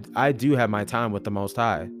judgments. I do have my time with the Most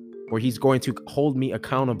High, where he's going to hold me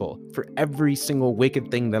accountable for every single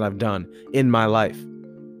wicked thing that I've done in my life.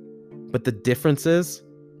 But the difference is,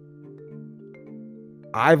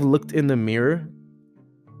 I've looked in the mirror,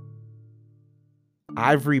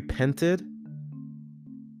 I've repented,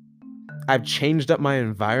 I've changed up my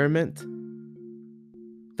environment,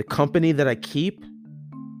 the company that I keep,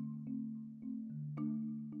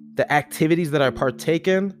 the activities that I partake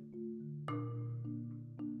in,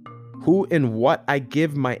 who and what I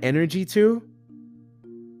give my energy to,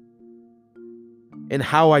 and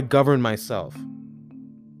how I govern myself,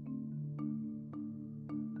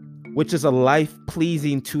 which is a life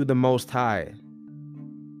pleasing to the Most High,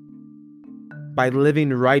 by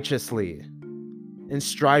living righteously and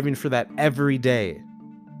striving for that every day.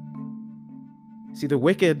 See, the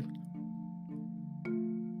wicked,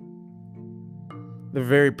 they're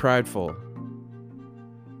very prideful.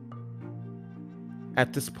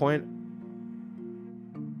 At this point,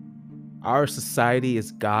 our society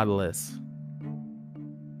is godless.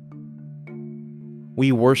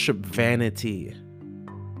 We worship vanity.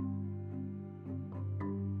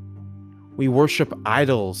 We worship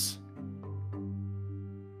idols.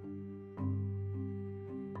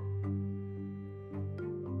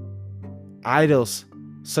 Idols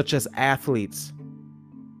such as athletes,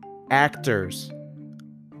 actors,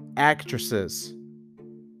 actresses,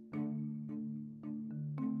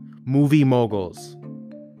 movie moguls,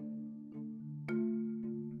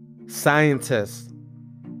 scientists,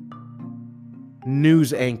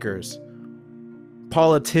 news anchors,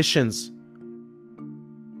 politicians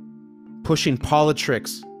pushing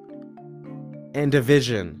politics and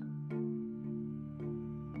division,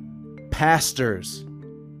 pastors,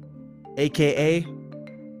 aka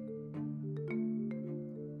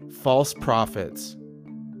false prophets.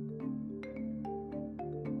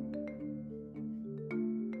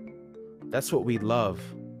 That's what we love.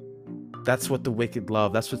 That's what the wicked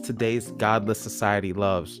love. That's what today's godless society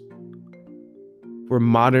loves. We're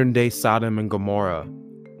modern day Sodom and Gomorrah,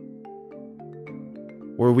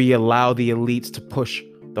 where we allow the elites to push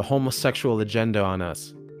the homosexual agenda on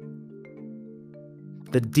us,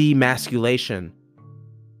 the demasculation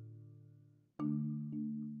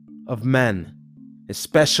of men,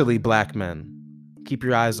 especially black men. Keep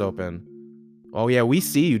your eyes open. Oh yeah, we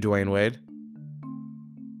see you, Dwayne Wade.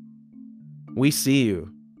 We see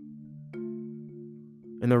you.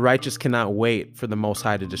 And the righteous cannot wait for the Most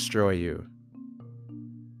High to destroy you.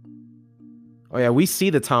 Oh yeah, we see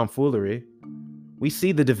the tomfoolery. We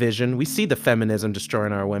see the division. We see the feminism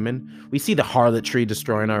destroying our women. We see the harlotry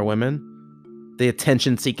destroying our women. The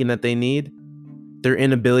attention seeking that they need. Their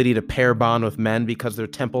inability to pair bond with men because their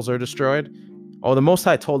temples are destroyed. Oh, the Most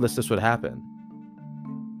High told us this would happen.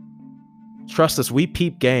 Trust us, we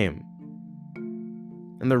peep game.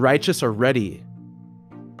 And the righteous are ready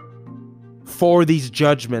for these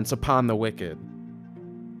judgments upon the wicked.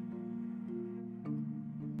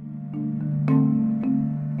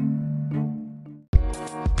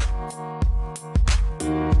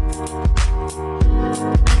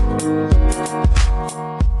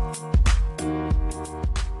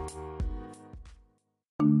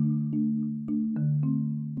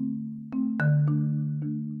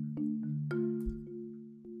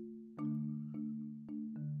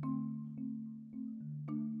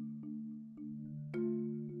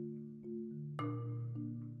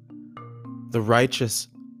 The righteous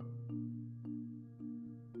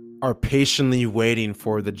are patiently waiting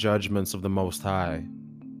for the judgments of the Most High.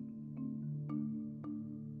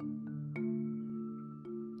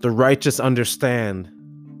 The righteous understand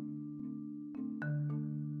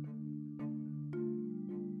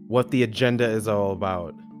what the agenda is all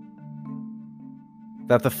about.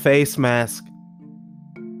 That the face mask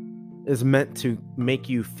is meant to make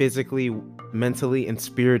you physically, mentally, and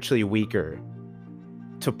spiritually weaker,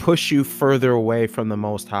 to push you further away from the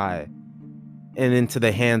Most High and into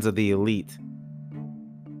the hands of the elite.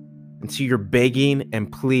 And so you're begging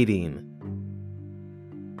and pleading.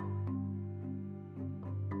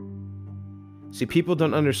 See, people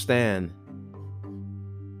don't understand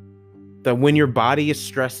that when your body is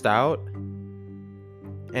stressed out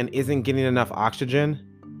and isn't getting enough oxygen,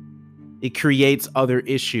 it creates other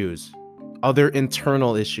issues, other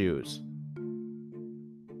internal issues.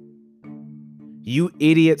 You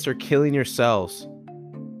idiots are killing yourselves.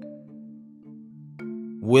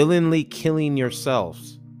 Willingly killing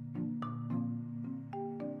yourselves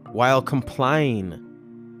while complying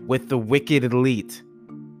with the wicked elite.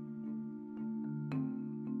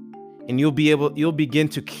 And you'll begin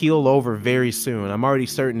to keel over very soon. I'm already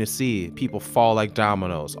starting to see people fall like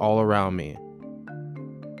dominoes all around me.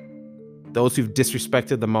 Those who've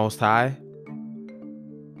disrespected the Most High,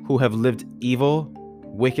 who have lived evil,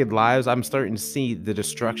 wicked lives, I'm starting to see the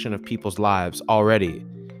destruction of people's lives already.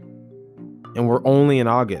 And we're only in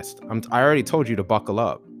August. I already told you to buckle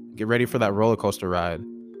up. Get ready for that roller coaster ride.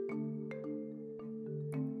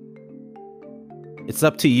 It's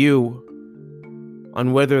up to you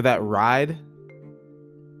on whether that ride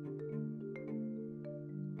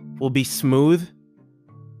will be smooth,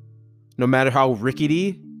 no matter how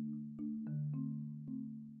rickety,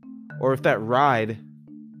 or if that ride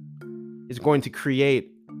is going to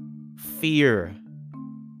create fear,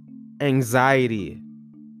 anxiety,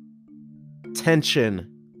 tension,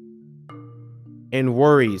 and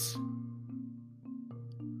worries,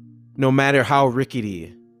 no matter how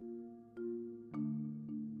rickety.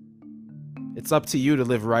 It's up to you to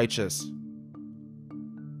live righteous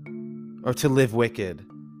or to live wicked.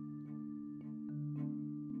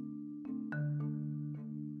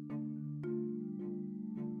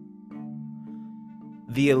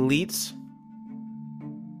 The elites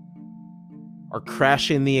are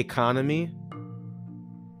crashing the economy.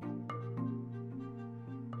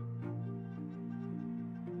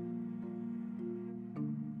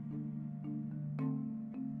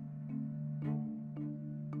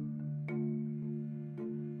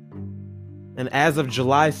 And as of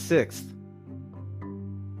July 6th,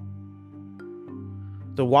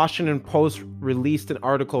 the Washington Post released an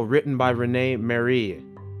article written by Renee Marie.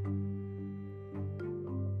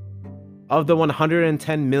 Of the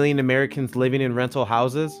 110 million Americans living in rental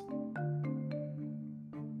houses,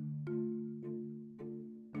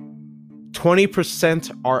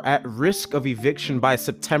 20% are at risk of eviction by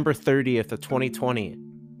September 30th of 2020.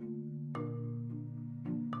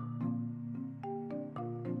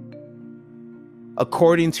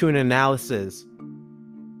 According to an analysis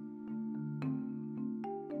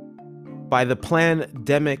by the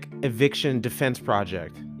Pandemic Eviction Defense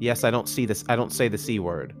Project. Yes, I don't say the C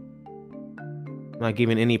word. I'm not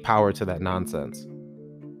giving any power to that nonsense.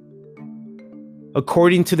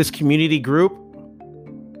 According to this community group,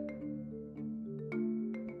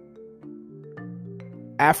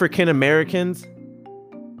 African Americans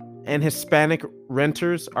and Hispanic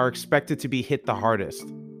renters are expected to be hit the hardest.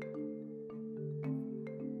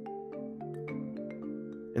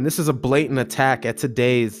 And this is a blatant attack at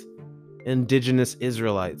today's indigenous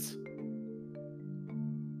Israelites,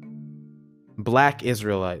 Black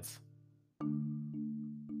Israelites.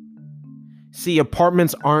 See,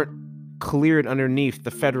 apartments aren't cleared underneath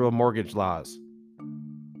the federal mortgage laws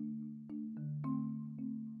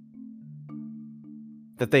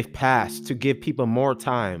that they've passed to give people more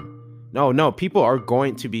time. No, people are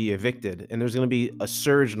going to be evicted, and there's going to be a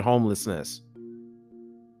surge in homelessness.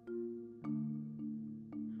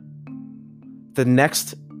 The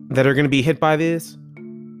next that are going to be hit by this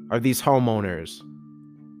are these homeowners.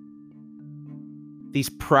 These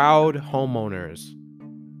proud homeowners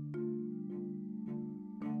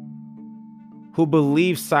who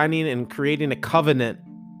believe signing and creating a covenant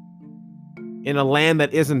in a land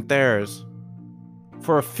that isn't theirs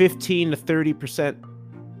for a 15 to 30%,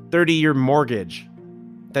 30-year mortgage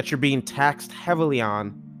that you're being taxed heavily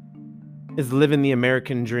on is living the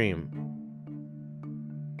American dream.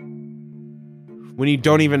 When you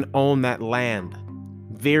don't even own that land,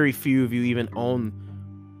 very few of you even own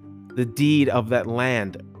the deed of that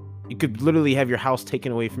land. You could literally have your house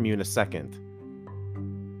taken away from you in a second.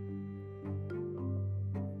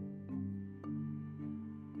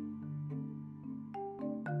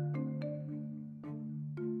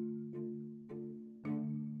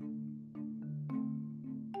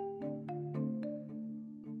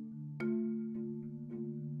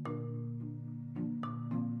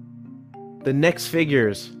 The next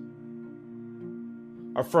figures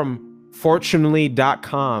are from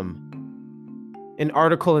Fortunately.com, an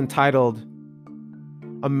article entitled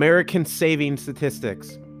American Saving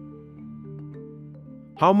Statistics.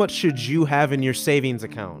 How much should you have in your savings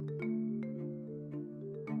account?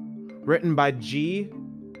 Written by G.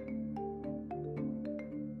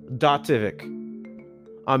 Dotovic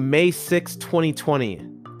on May 6, 2020.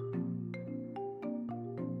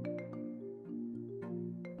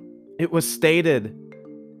 It was stated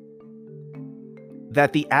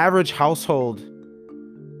that the average household,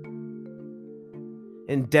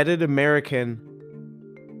 indebted American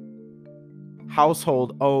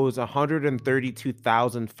household, owes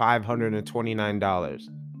 $132,529.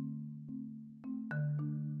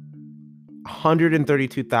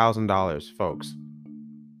 $132,000, folks.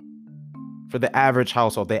 For the average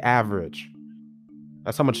household, the average.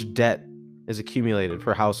 That's how much debt is accumulated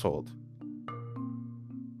per household.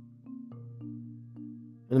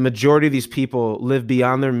 And the majority of these people live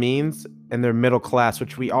beyond their means, and their middle class,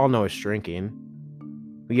 which we all know is shrinking.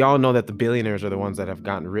 We all know that the billionaires are the ones that have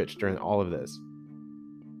gotten rich during all of this.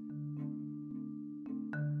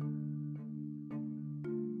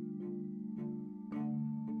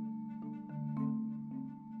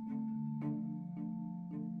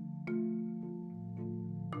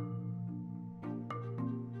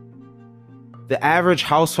 The average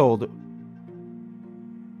household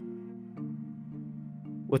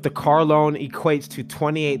with the car loan equates to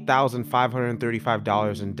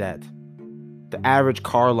 $28,535 in debt. The average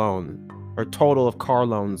car loan, or total of car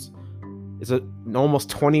loans, is almost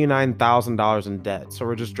 $29,000 in debt. So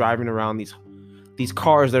we're just driving around these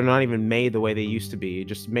cars that are not even made the way they used to be,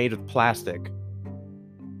 just made with plastic.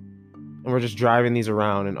 And we're just driving these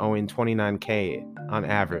around and owing $29K on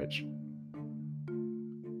average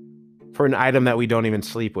for an item that we don't even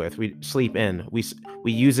sleep with. We sleep in. We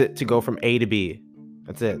use it to go from A to B.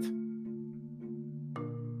 That's it.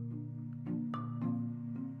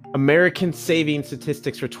 American saving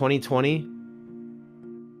statistics for 2020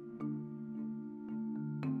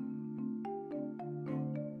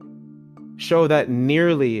 show that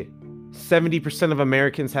nearly 70% of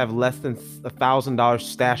Americans have less than $1,000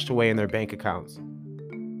 stashed away in their bank accounts.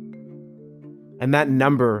 And that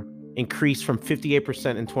number increased from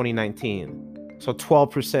 58% in 2019. So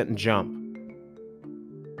 12% jump.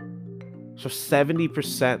 So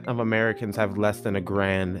 70% of Americans have less than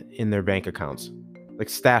 $1,000 in their bank accounts, like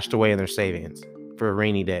stashed away in their savings for a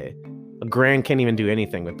rainy day. $1,000 can't even do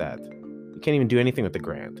anything with that. You can't even do anything with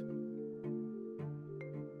 $1,000.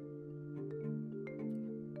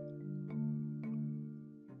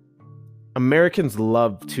 Americans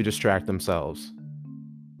love to distract themselves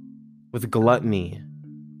with gluttony,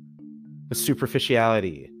 with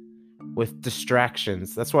superficiality, with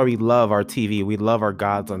distractions. That's why we love our TV. We love our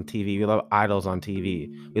gods on TV. We love idols on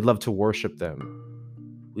TV. We love to worship them.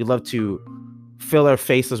 We love to fill our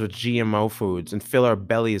faces with GMO foods and fill our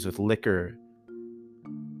bellies with liquor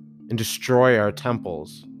and destroy our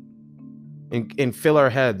temples and fill our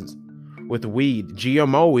heads with weed,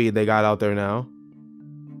 GMO weed they got out there now,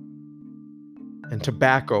 and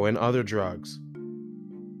tobacco and other drugs,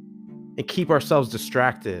 and keep ourselves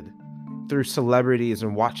distracted through celebrities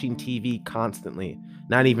and watching TV constantly,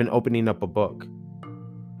 not even opening up a book.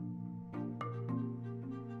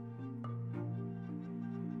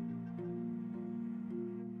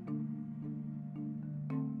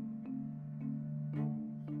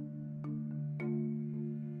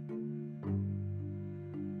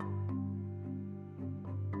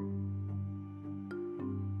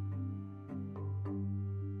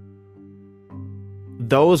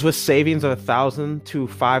 Those with savings of 1,000 to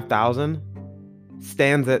 5,000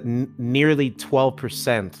 stands at nearly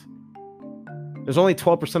 12%. There's only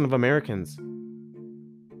 12% of Americans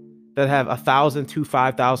that have $1,000 to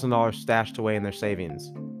 $5,000 stashed away in their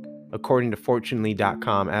savings, according to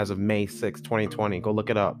Fortunately.com as of May 6, 2020. Go look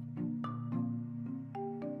it up.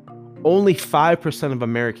 Only 5% of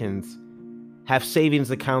Americans have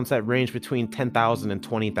savings accounts that range between $10,000 and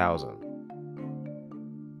 $20,000.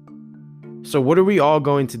 So what are we all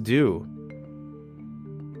going to do?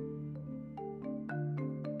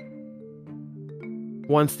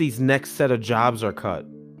 Once these next set of jobs are cut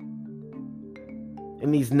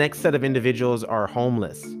and these next set of individuals are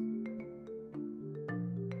homeless.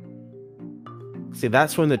 See,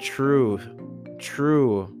 that's when the true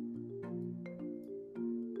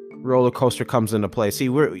roller coaster comes into play. See,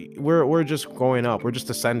 we're just going up. We're just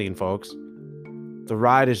ascending, folks. The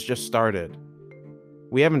ride has just started.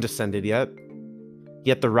 We haven't descended yet.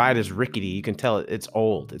 Yet the ride is rickety. You can tell it's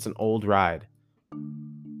old. It's an old ride.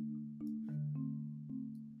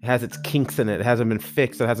 It has its kinks in it. It hasn't been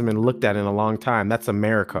fixed. It hasn't been looked at in a long time. That's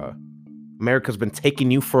America. America's been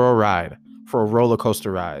taking you for a ride, for a roller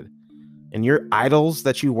coaster ride. And your idols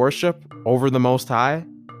that you worship over the Most High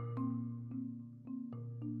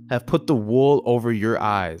have put the wool over your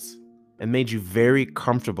eyes and made you very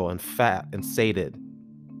comfortable and fat and sated.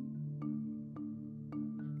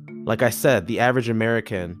 Like I said, the average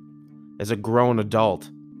American is a grown adult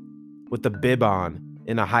with a bib on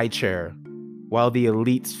in a high chair while the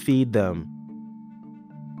elites feed them.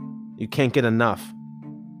 You can't get enough.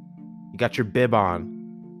 You got your bib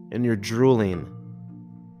on and you're drooling.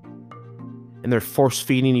 And they're force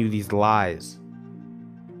feeding you these lies,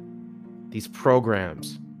 these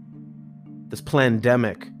programs, this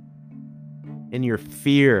pandemic, and your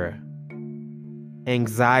fear,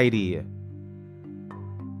 anxiety,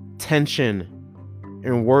 tension,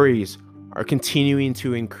 and worries are continuing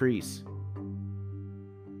to increase.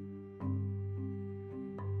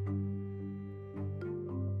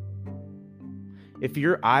 If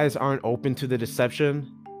your eyes aren't open to the deception,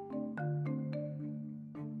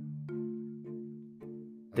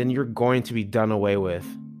 then you're going to be done away with.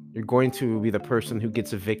 You're going to be the person who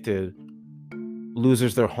gets evicted,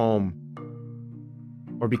 loses their home,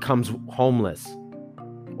 or becomes homeless.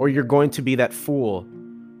 Or you're going to be that fool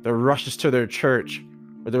that rushes to their church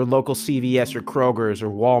or their local CVS or Kroger's or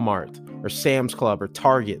Walmart or Sam's Club or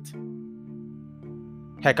Target.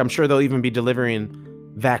 Heck, I'm sure they'll even be delivering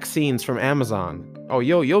vaccines from Amazon. Oh,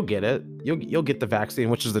 you'll get it. You'll get the vaccine,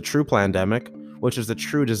 which is the true pandemic, which is the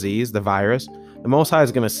true disease, the virus. The Most High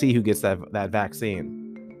is going to see who gets that vaccine.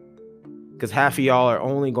 Because half of y'all are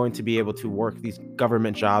only going to be able to work these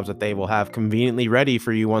government jobs that they will have conveniently ready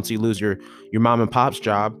for you once you lose your mom and pop's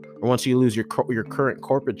job, or once you lose your current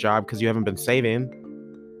corporate job because you haven't been saving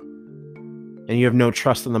and you have no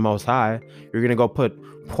trust in the Most High. You're going to go put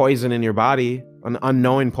poison in your body, an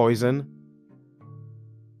unknowing poison,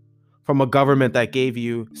 from a government that gave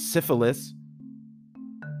you syphilis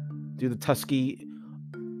through the Tuskegee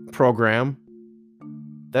program,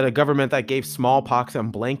 that a government that gave smallpox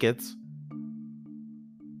and blankets,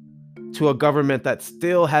 to a government that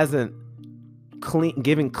still hasn't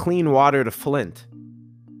given clean water to Flint,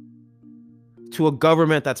 to a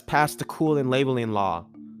government that's passed the cool and labeling law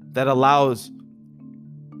that allows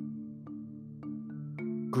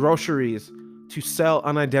groceries to sell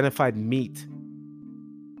unidentified meat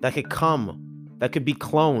that could be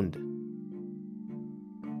cloned,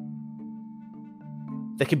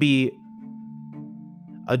 that could be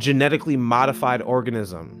a genetically modified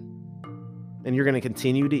organism. And you're going to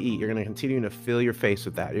continue to eat. You're going to continue to fill your face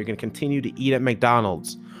with that. You're going to continue to eat at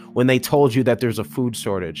McDonald's when they told you that there's a food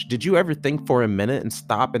shortage. Did you ever think for a minute and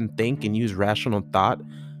stop and think and use rational thought?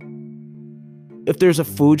 If there's a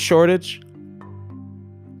food shortage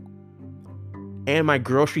and my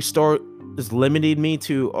grocery store is limiting me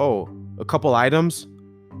to, a couple items,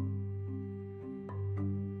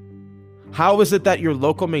 how is it that your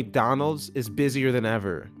local McDonald's is busier than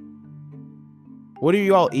ever? What are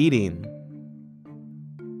you all eating?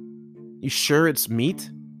 You sure it's meat?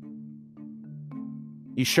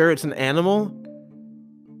 You sure it's an animal?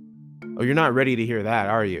 Oh, you're not ready to hear that,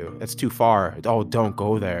 are you? That's too far. Oh, don't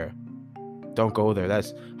go there. Don't go there.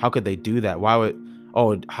 How could they do that? Why would,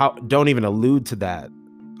 don't even allude to that.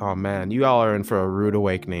 Oh man, you all are in for a rude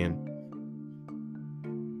awakening.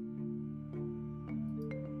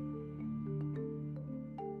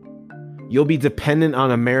 You'll be dependent on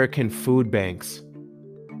American food banks,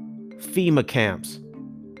 FEMA camps,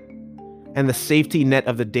 and the safety net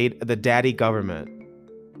of the daddy government.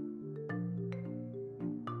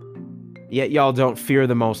 Yet y'all don't fear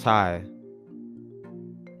the Most High.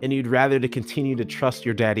 And you'd rather to continue to trust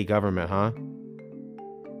your daddy government, huh?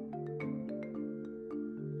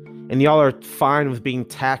 And y'all are fine with being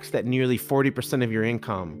taxed at nearly 40% of your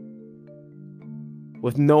income,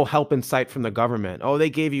 with no help in sight from the government. Oh, they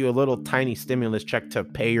gave you a little tiny stimulus check to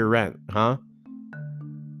pay your rent, huh?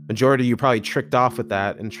 Majority of you probably tricked off with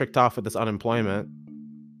that and tricked off with this unemployment.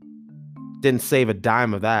 Didn't save a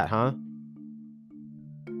dime of that, huh?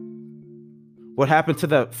 What happened to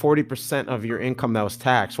the 40% of your income that was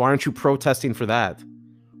taxed? Why aren't you protesting for that?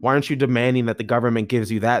 Why aren't you demanding that the government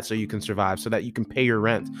gives you that so you can survive, so that you can pay your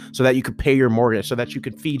rent, so that you can pay your mortgage, so that you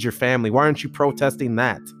can feed your family? Why aren't you protesting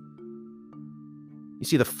that? You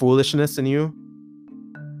see the foolishness in you?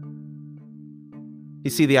 You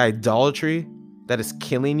see the idolatry that is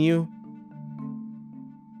killing you?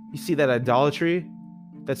 You see that idolatry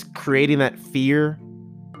that's creating that fear,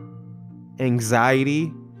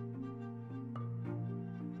 anxiety,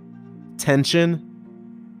 tension,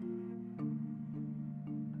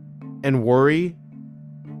 and worry?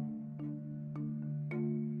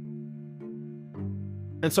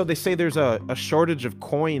 And so they say there's a shortage of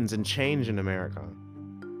coins and change in America.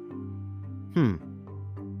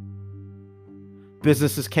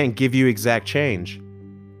 Businesses can't give you exact change.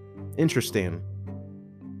 Interesting.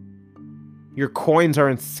 Your coins are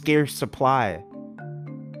in scarce supply,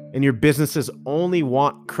 and your businesses only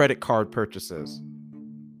want credit card purchases.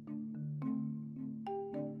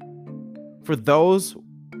 For those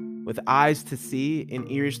with eyes to see and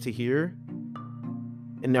ears to hear,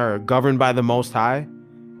 and are governed by the Most High,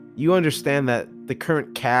 you understand that the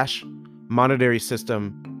current cash monetary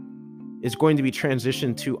system is going to be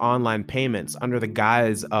transitioned to online payments under the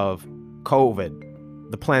guise of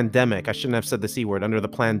COVID, the pandemic. I shouldn't have said the C word, under the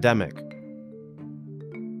pandemic.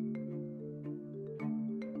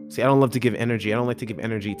 See, I don't love to give energy. I don't like to give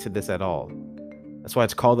energy to this at all. That's why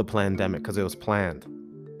it's called the pandemic, because it was planned.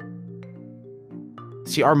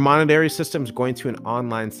 See, our monetary system is going to an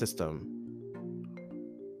online system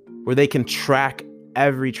where they can track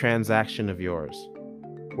every transaction of yours,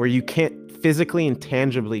 where you can't physically and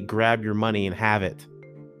tangibly grab your money and have it,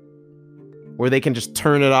 where they can just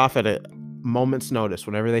turn it off at a moment's notice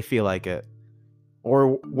whenever they feel like it,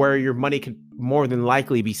 or where your money could more than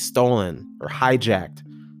likely be stolen or hijacked.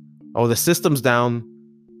 Oh, the system's down.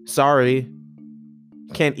 Sorry,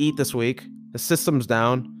 you can't eat this week. The system's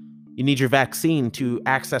down. You need your vaccine to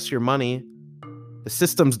access your money. The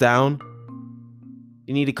system's down.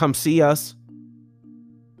 You need to come see us.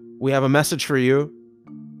 We have a message for you.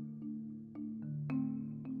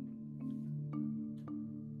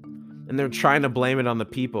 And they're trying to blame it on the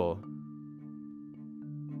people,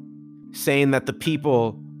 saying that the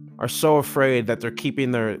people are so afraid that they're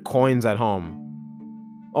keeping their coins at home.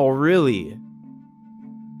 Oh, really?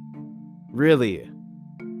 Really?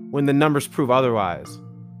 When the numbers prove otherwise.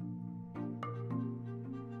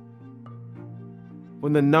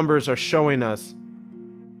 When the numbers are showing us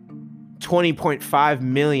 20.5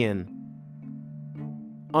 million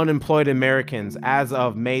unemployed Americans as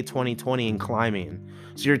of May 2020 and climbing.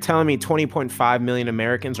 So you're telling me 20.5 million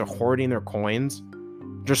Americans are hoarding their coins?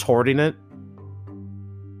 Just hoarding it?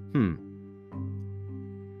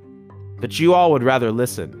 But you all would rather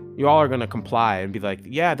listen. You all are going to comply and be like,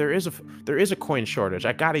 yeah, there is a coin shortage.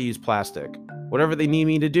 I got to use plastic. Whatever they need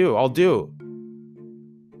me to do, I'll do.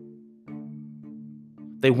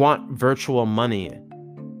 They want virtual money.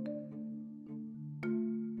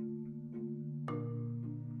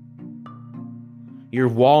 Your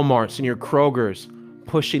Walmarts and your Krogers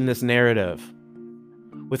pushing this narrative,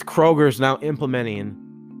 with Kroger's now implementing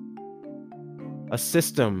a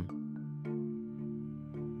system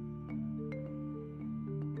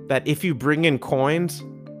that if you bring in coins,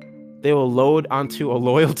 they will load onto a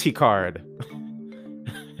loyalty card.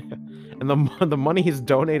 And the money is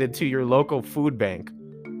donated to your local food bank.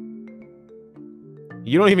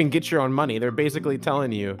 You don't even get your own money. They're basically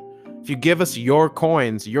telling you, if you give us your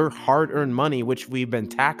coins, your hard-earned money, which we've been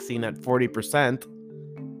taxing at 40%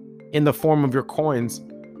 in the form of your coins,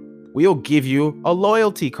 we'll give you a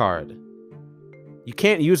loyalty card. You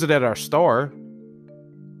can't use it at our store.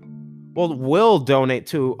 Well, we'll donate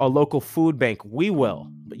to a local food bank. We will.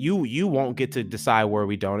 But you won't get to decide where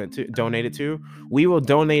we donate it to. We will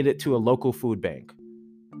donate it to a local food bank.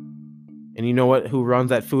 And you know what? Who runs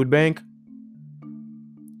that food bank?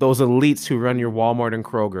 Those elites who run your Walmart and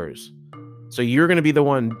Kroger's. So you're going to be the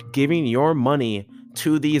one giving your money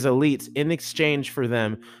to these elites in exchange for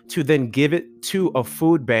them to then give it to a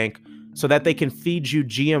food bank so that they can feed you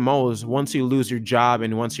GMOs once you lose your job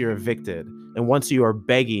and once you're evicted and once you are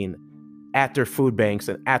begging at their food banks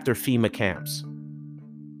and at their FEMA camps.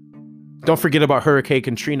 Don't forget about Hurricane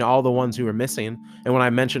Katrina, all the ones who are missing. And when I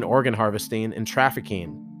mentioned organ harvesting and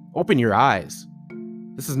trafficking, open your eyes.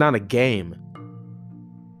 This is not a game.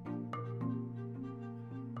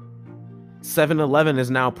 7-Eleven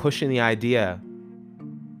is now pushing the idea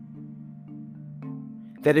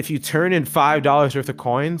that if you turn in $5 worth of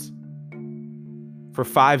coins for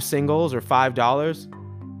 5 singles or $5,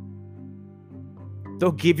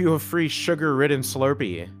 they'll give you a free sugar-ridden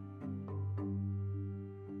Slurpee.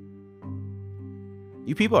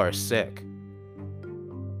 You people are sick.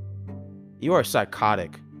 You are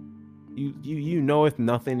psychotic. You knoweth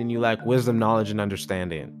nothing and you lack wisdom, knowledge, and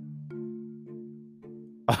understanding.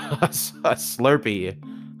 A Slurpee.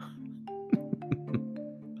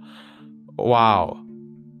 Wow.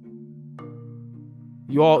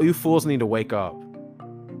 You fools need to wake up.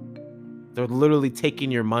 They're literally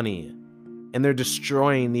taking your money and they're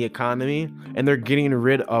destroying the economy and they're getting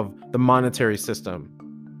rid of the monetary system.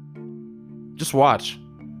 Just watch.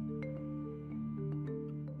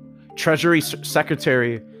 Treasury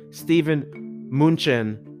Secretary Steven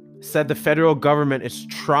Mnuchin said the federal government is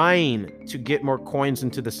trying to get more coins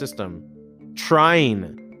into the system.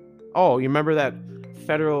 Trying. Oh, you remember that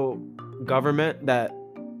federal government that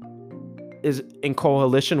is in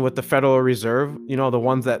coalition with the Federal Reserve? You know, the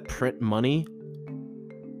ones that print money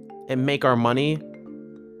and make our money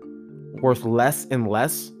worth less and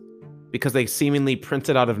less because they seemingly print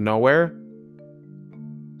it out of nowhere.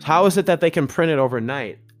 How is it that they can print it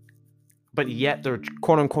overnight, but yet they're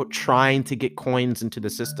quote unquote trying to get coins into the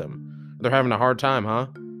system? They're having a hard time, huh?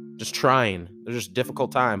 Just trying. They're just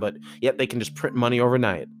difficult time, but yet they can just print money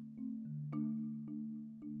overnight.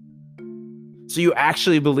 So you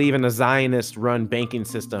actually believe in a Zionist-run banking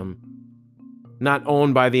system, not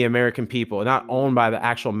owned by the American people, not owned by the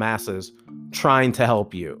actual masses, trying to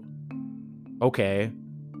help you. Okay.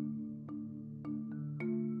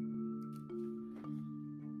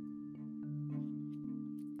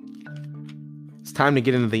 It's time to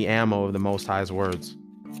get into the ammo of the Most High's words.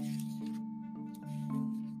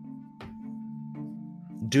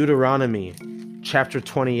 Deuteronomy chapter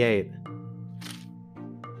 28,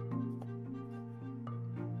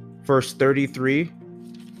 verse 33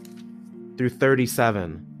 through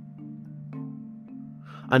 37.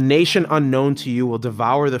 A nation unknown to you will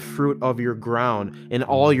devour the fruit of your ground and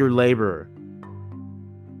all your labor,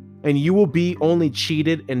 and you will be only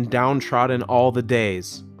cheated and downtrodden all the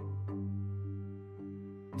days.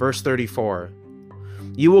 Verse 34.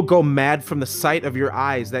 You will go mad from the sight of your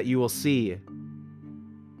eyes that you will see.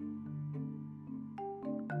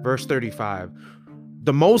 Verse 35.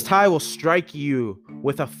 The Most High will strike you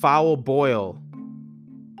with a foul boil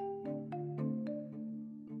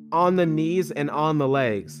on the knees and on the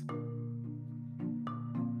legs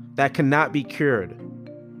that cannot be cured,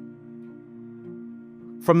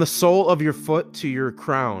 from the sole of your foot to your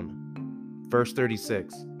crown. Verse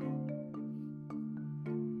 36.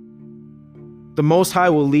 The Most High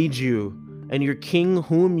will lead you and your king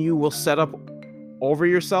whom you will set up over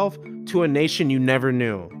yourself to a nation you never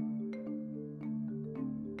knew,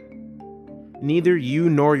 neither you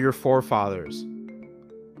nor your forefathers.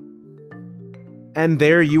 And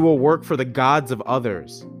there you will work for the gods of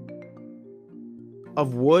others,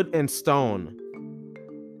 of wood and stone.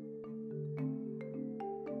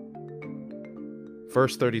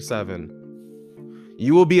 Verse 37.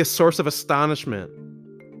 You will be a source of astonishment,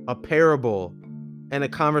 a parable, and a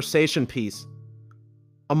conversation piece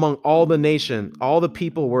among all the nation, all the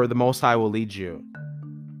people where the Most High will lead you.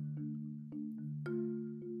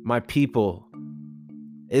 My people,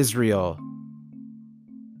 Israel.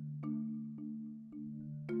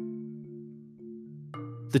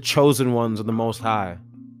 The chosen ones of the Most High.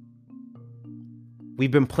 We've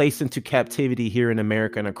been placed into captivity here in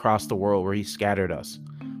America and across the world where He scattered us.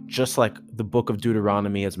 Just like the book of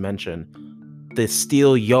Deuteronomy has mentioned. The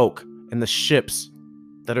steel yoke and the ships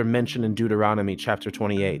that are mentioned in Deuteronomy chapter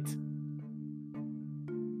 28.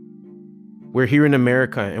 We're here in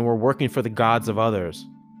America and we're working for the gods of others,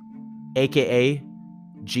 aka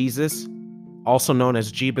Jesus, also known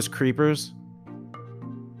as Jeebus Creepers,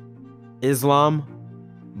 Islam,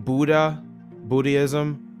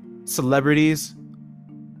 Buddhism, celebrities,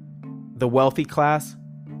 the wealthy class,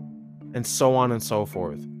 and so on and so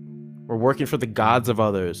forth. We're working for the gods of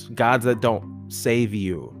others, gods that don't save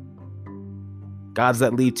you, gods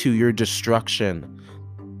that lead to your destruction,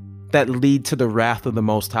 that lead to the wrath of the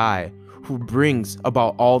Most High, who brings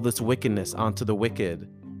about all this wickedness onto the wicked,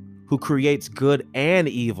 who creates good and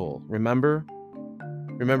evil. Remember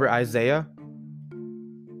Isaiah?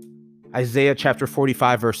 Isaiah chapter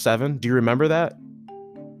 45 verse 7. Do you remember that?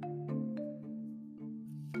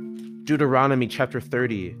 Deuteronomy chapter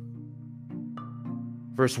 30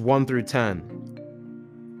 verse 1 through 10.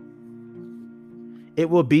 It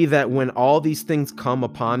will be that when all these things come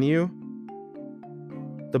upon you,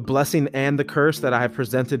 the blessing and the curse that I have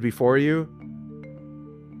presented before you,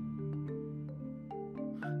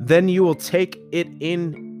 then you will take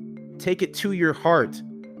it to your heart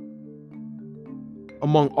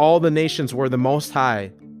among all the nations where the Most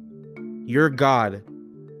High, your God,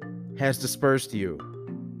 has dispersed you.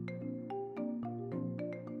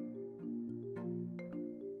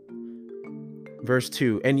 Verse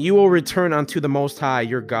 2, and you will return unto the Most High,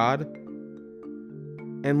 your God,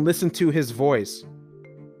 and listen to His voice,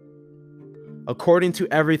 according to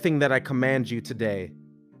everything that I command you today,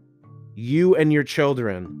 you and your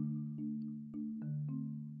children,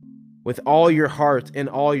 with all your heart and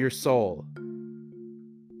all your soul.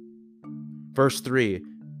 Verse 3,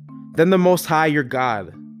 then the Most High, your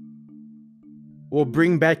God, will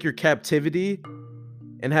bring back your captivity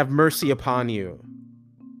and have mercy upon you.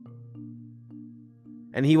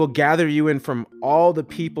 And He will gather you in from all the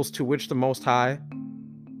peoples to which the Most High,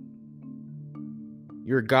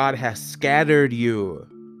 your God has scattered you.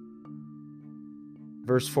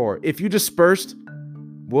 Verse 4, if you dispersed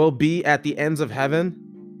will be at the ends of heaven,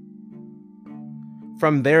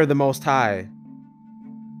 from there the Most High,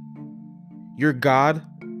 your God,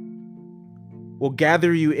 will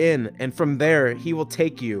gather you in, and from there he will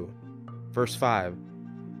take you. Verse 5,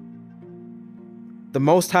 the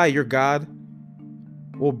Most High, your God,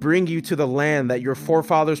 will bring you to the land that your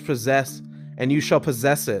forefathers possessed, and you shall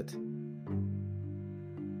possess it.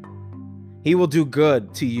 He will do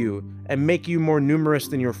good to you and make you more numerous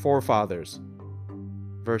than your forefathers.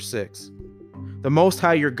 Verse 6, the Most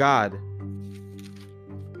High, your God,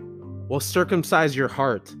 will circumcise your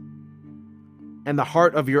heart and the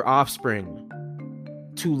heart of your offspring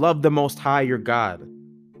to love the Most High, your God,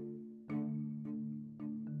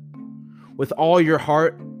 with all your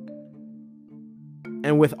heart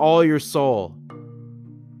and with all your soul,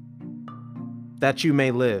 that you may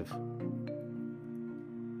live.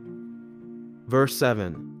 Verse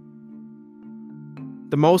 7,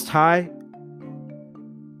 the Most High,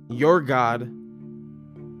 your God,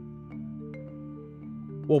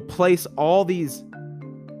 will place all these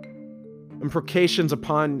imprecations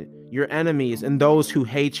upon your enemies and those who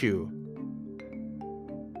hate you,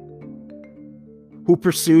 who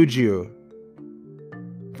pursued you.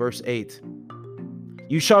 Verse 8,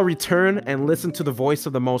 you shall return and listen to the voice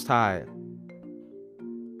of the Most High,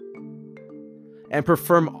 and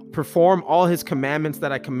perform all his commandments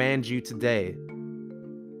that I command you today.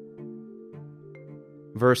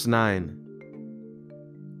 Verse 9,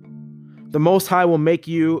 the Most High will make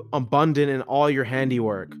you abundant in all your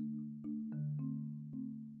handiwork,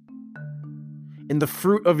 in the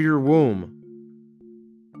fruit of your womb,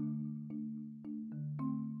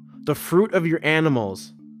 the fruit of your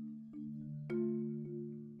animals,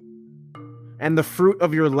 and the fruit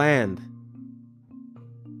of your land,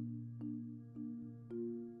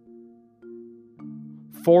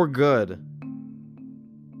 for good.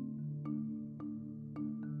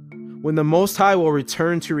 When the Most High will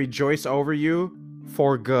return to rejoice over you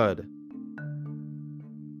for good,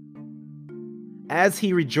 as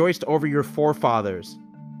he rejoiced over your forefathers.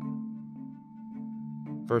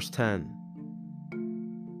 Verse 10,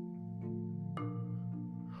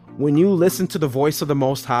 when you listen to the voice of the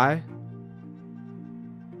Most High,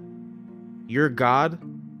 your God,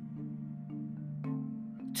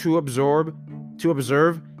 to observe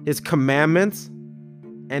his commandments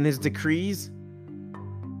and his decrees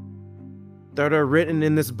that are written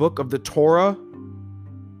in this book of the Torah,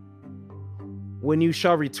 when you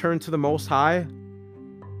shall return to the Most High,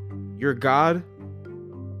 your God,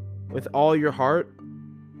 with all your heart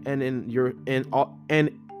and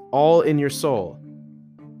all in your soul.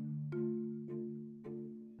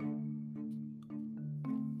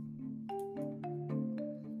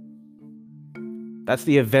 That's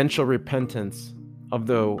the eventual repentance of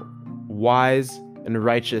the wise and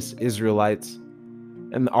righteous Israelites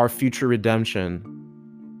and our future redemption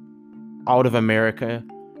out of America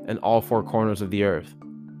and all four corners of the earth.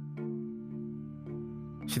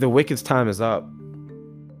 See, the wicked's time is up.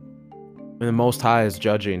 And the Most High is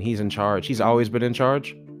judging. He's in charge. He's always been in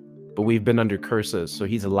charge, but we've been under curses, so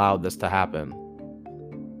he's allowed this to happen.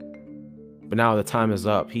 But now the time is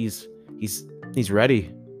up. He's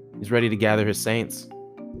ready. He's ready to gather his saints.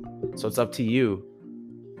 So it's up to you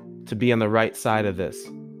to be on the right side of this.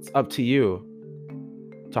 It's up to you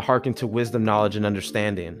to hearken to wisdom, knowledge, and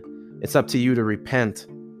understanding. It's up to you to repent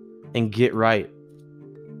and get right.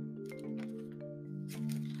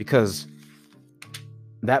 Because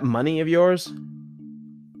that money of yours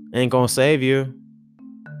ain't gonna save you.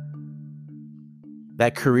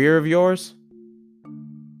 That career of yours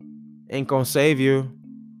ain't gonna save you.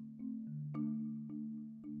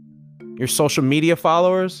 Your social media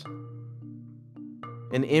followers,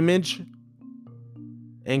 an image,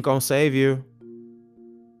 ain't gonna save you.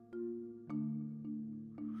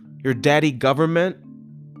 Your daddy government,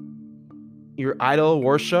 your idol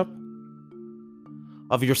worship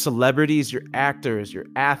of your celebrities, your actors, your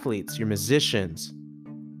athletes, your musicians,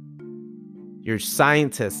 your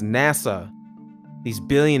scientists, NASA, these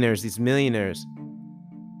billionaires, these millionaires,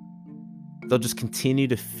 they'll just continue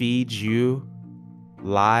to feed you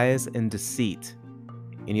lies and deceit,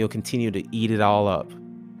 and you'll continue to eat it all up.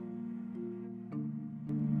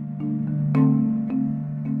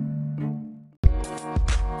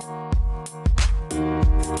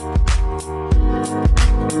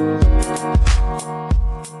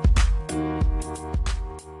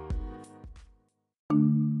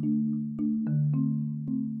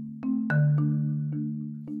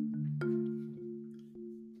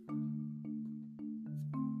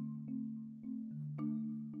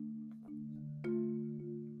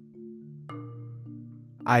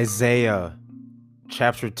 Isaiah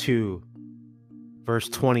chapter 2, verse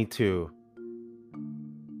 22.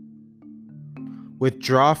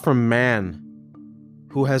 Withdraw from man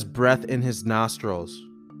who has breath in his nostrils,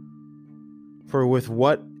 for with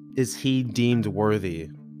what is he deemed worthy?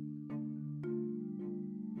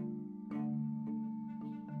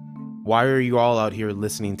 Why are you all out here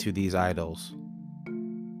listening to these idols?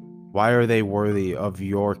 Why are they worthy of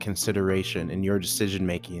your consideration and your decision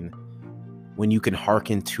making when you can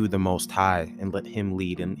hearken to the Most High and let him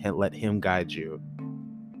lead and let him guide you?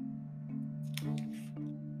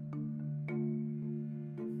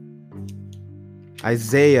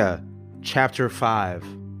 Isaiah chapter 5,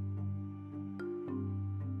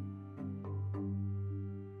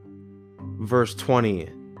 verse 20.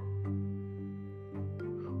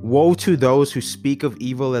 Woe to those who speak of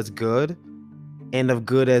evil as good and of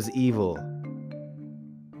good as evil,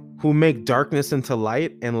 who make darkness into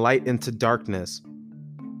light and light into darkness.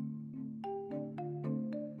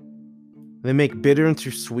 They make bitter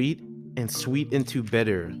into sweet and sweet into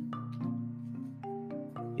bitter.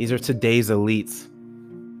 These are today's elites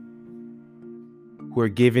who are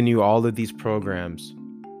giving you all of these programs.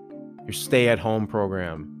 Your stay-at-home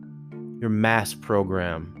program, your mask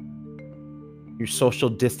program, your social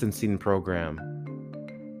distancing program.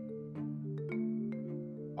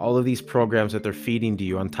 All of these programs that they're feeding to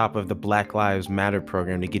you on top of the Black Lives Matter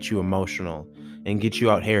program to get you emotional and get you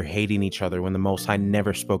out here hating each other when the Most High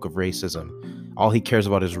never spoke of racism. All he cares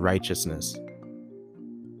about is righteousness.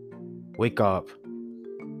 Wake up.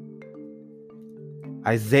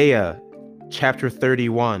 Isaiah chapter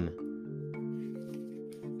 31,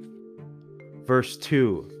 verse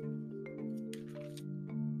 2.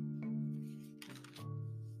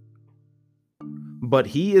 But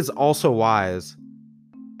he is also wise,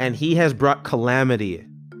 and he has brought calamity,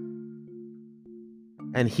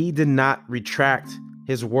 and he did not retract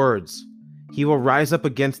his words. He will rise up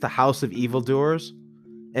against the house of evildoers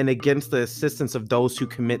and against the assistance of those who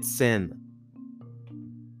commit sin.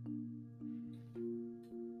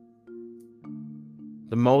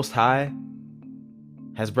 The Most High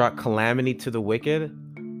has brought calamity to the wicked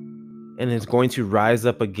and is going to rise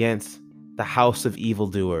up against the house of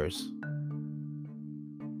evildoers.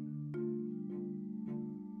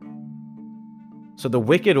 So the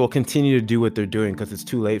wicked will continue to do what they're doing because it's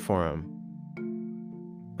too late for them.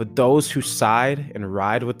 But those who side and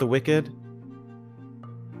ride with the wicked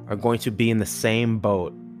are going to be in the same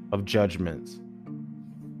boat of judgment.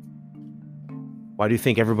 Why do you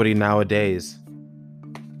think everybody nowadays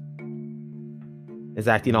is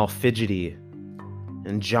acting all fidgety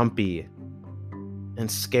and jumpy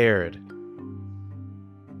and scared?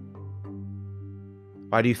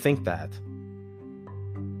 Why do you think that?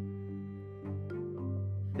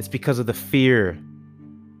 It's because of the fear,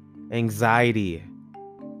 anxiety,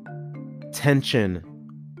 tension,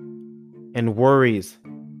 and worries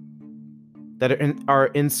that are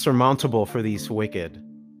insurmountable for these wicked.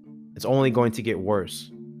 It's only going to get worse.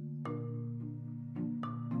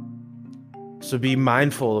 So be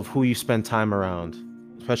mindful of who you spend time around,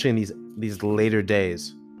 especially in these later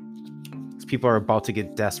days. These people are about to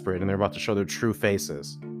get desperate and they're about to show their true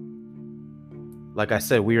faces. Like I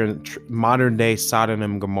said, we are in modern day Sodom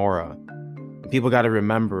and Gomorrah. People got to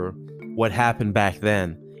remember what happened back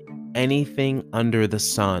then. Anything under the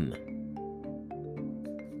sun.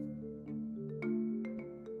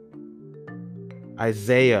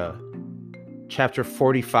 Isaiah chapter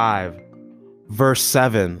 45, verse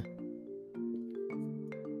 7.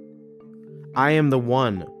 I am the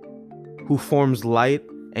one who forms light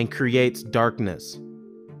and creates darkness,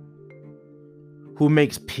 who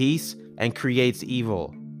makes peace and creates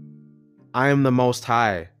evil. I am the Most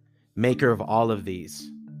High, maker of all of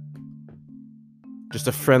these. Just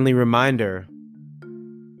a friendly reminder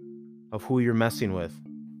of who you're messing with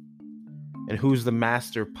and who's the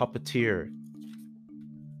master puppeteer.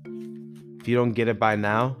 If you don't get it by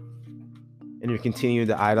now and you're continuing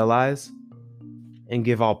to idolize and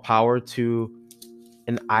give all power to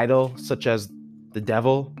an idol such as the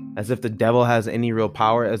devil, as if the devil has any real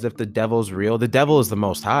power, as if the devil's real. The devil is the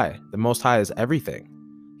Most High. The Most High is everything.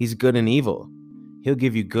 He's good and evil. He'll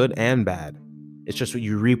give you good and bad. It's just what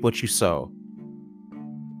you reap what you sow.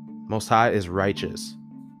 Most High is righteous.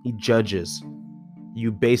 He judges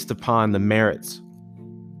you based upon the merits,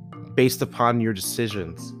 based upon your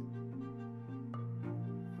decisions.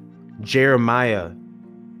 Jeremiah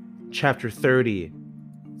chapter 30,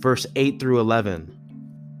 verse 8 through 11.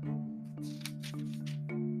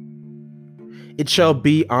 It shall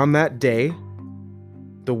be on that day,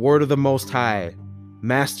 the word of the Most High,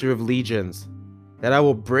 Master of legions, that I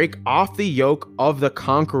will break off the yoke of the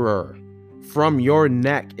conqueror from your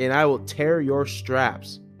neck, and I will tear your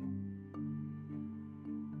straps.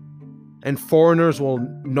 And foreigners will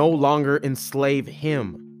no longer enslave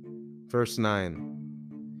him. Verse 9.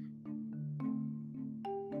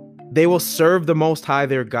 They will serve the Most High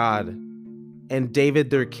their God, and David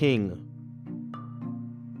their king,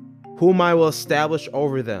 whom I will establish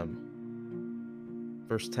over them.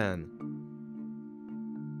 Verse 10.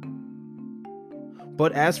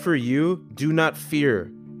 But as for you, do not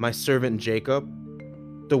fear my servant Jacob,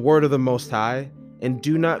 the word of the Most High, and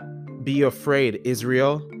do not be afraid,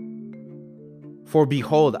 Israel. For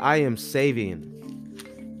behold, I am saving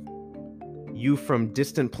you from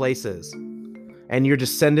distant places, and your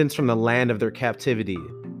descendants from the land of their captivity.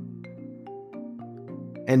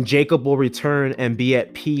 And Jacob will return and be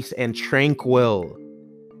at peace and tranquil,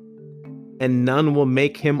 and none will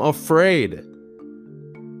make him afraid.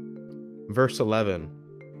 Verse 11.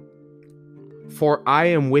 For I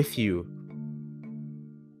am with you,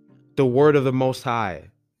 the word of the Most High,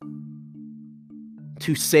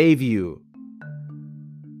 to save you.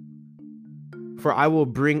 For I will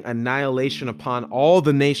bring annihilation upon all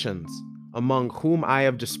the nations among whom I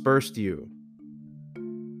have dispersed you.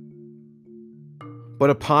 But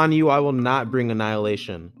upon you I will not bring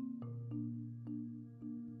annihilation.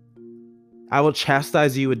 I will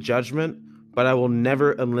chastise you with judgment, but I will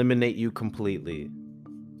never eliminate you completely.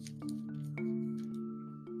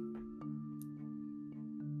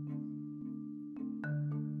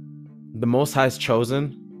 The Most High's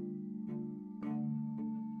chosen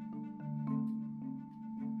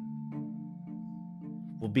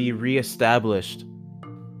will be reestablished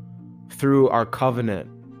through our covenant,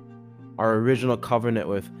 our original covenant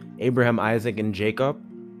with Abraham, Isaac, and Jacob,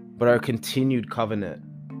 but our continued covenant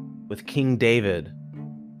with King David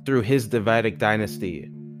through his Davidic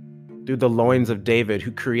dynasty, through the loins of David,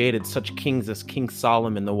 who created such kings as King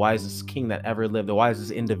Solomon, the wisest king that ever lived, the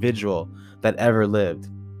wisest individual that ever lived.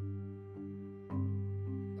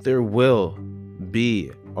 There will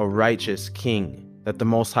be a righteous king that the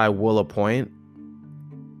Most High will appoint.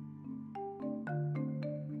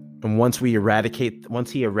 And once he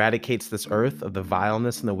eradicates this earth of the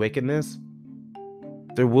vileness and the wickedness,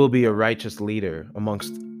 there will be a righteous leader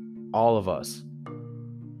amongst all of us.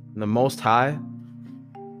 And the Most High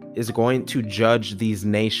is going to judge these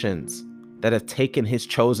nations that have taken his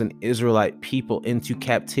chosen Israelite people into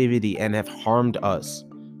captivity and have harmed us,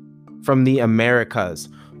 from the Americas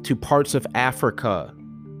to parts of Africa,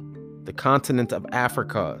 the continent of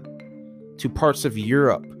Africa, to parts of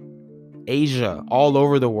Europe, Asia, all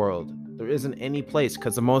over the world. There isn't any place,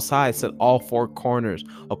 because the Most High set all four corners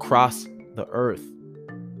across the earth.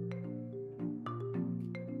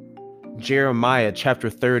 Jeremiah chapter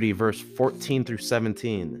 30, verse 14 through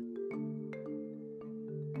 17.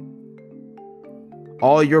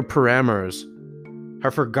 All your parameters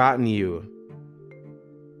have forgotten you.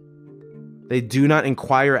 They do not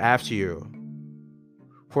inquire after you.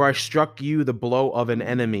 For I struck you the blow of an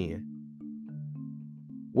enemy,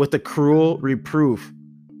 with a cruel reproof,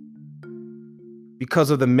 because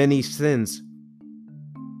of the many sins,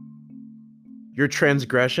 your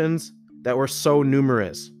transgressions that were so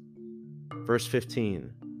numerous. Verse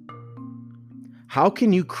 15. How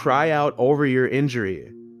can you cry out over your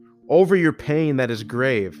injury, over your pain that is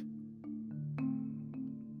grave?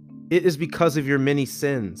 It is because of your many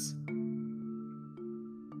sins,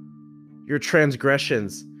 your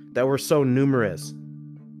transgressions that were so numerous,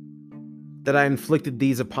 that I inflicted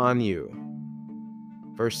these upon you.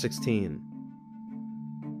 Verse 16.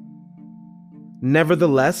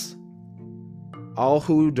 Nevertheless, all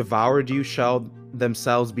who devoured you shall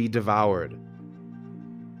themselves be devoured.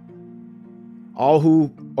 All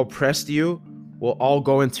who oppressed you will all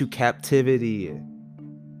go into captivity.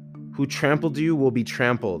 Who trampled you will be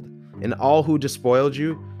trampled, and all who despoiled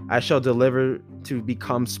you I shall deliver to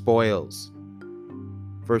become spoils.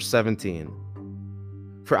 Verse 17.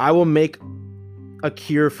 For I will make a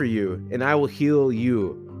cure for you, and I will heal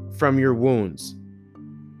you from your wounds.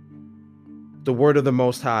 The word of the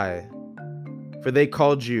Most High. For they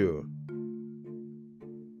called you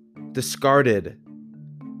discarded,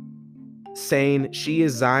 saying, she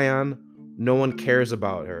is Zion, no one cares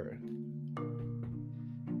about her.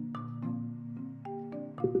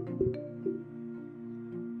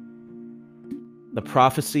 The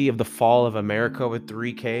prophecy of the fall of America with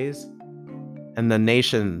 3 Ks, and the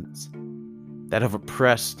nations that have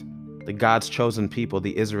oppressed the God's chosen people,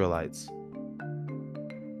 the Israelites.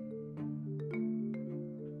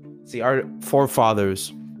 See, our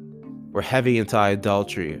forefathers were heavy into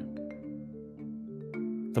idolatry.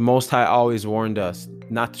 The Most High always warned us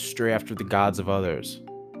not to stray after the gods of others.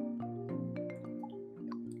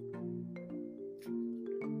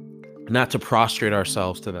 not to prostrate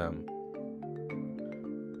ourselves to them,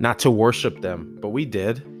 not to worship them, but we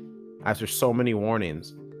did after so many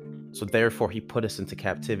warnings. So therefore he put us into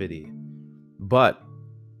captivity. But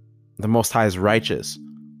the Most High is righteous.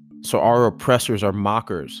 So our oppressors are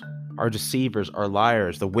mockers, our deceivers are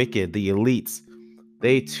liars, the wicked, the elites,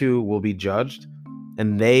 they too will be judged,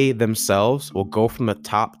 and they themselves will go from the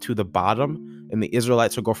top to the bottom, and the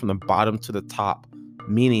Israelites will go from the bottom to the top,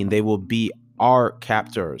 meaning they will be our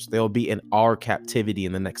captors. They will be in our captivity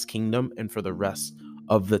in the next kingdom and for the rest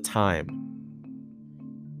of the time.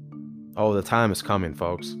 Oh, the time is coming,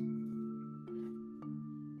 folks.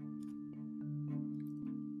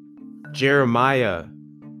 Jeremiah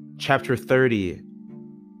chapter 30,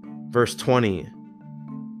 verse 20.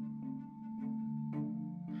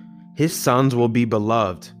 His sons will be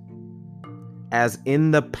beloved as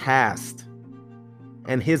in the past,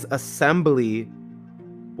 and his assembly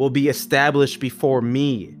will be established before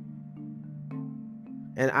me,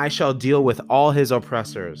 and I shall deal with all his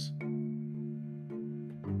oppressors.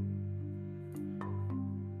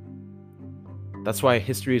 That's why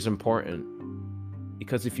history is important.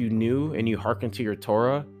 Because if you knew and you hearken to your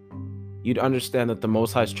Torah, you'd understand that the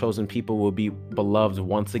Most High's chosen people will be beloved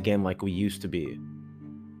once again like we used to be.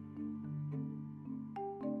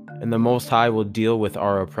 And the Most High will deal with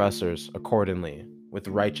our oppressors accordingly, with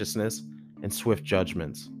righteousness and swift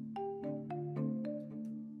judgments.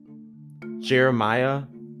 Jeremiah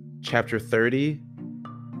chapter 30,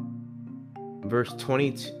 verse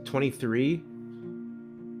 23.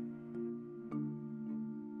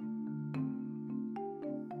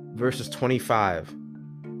 Verses 25.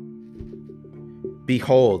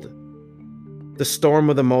 Behold, the storm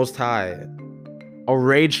of the Most High, a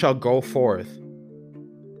rage shall go forth,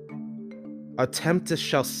 a tempest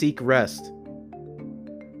shall seek rest.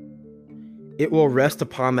 It will rest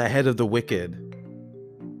upon the head of the wicked.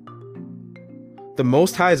 The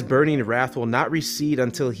Most High's burning wrath will not recede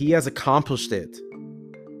until he has accomplished it.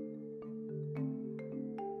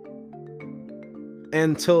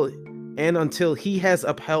 Until he has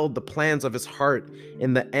upheld the plans of his heart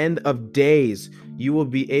in the end of days, you will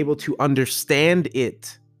be able to understand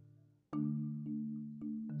it.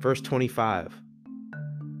 Verse 25.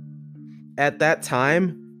 At that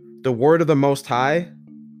time, the word of the Most High,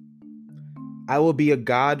 I will be a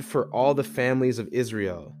God for all the families of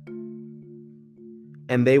Israel,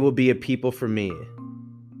 and they will be a people for me.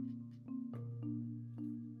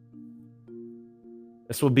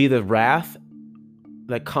 This will be the wrath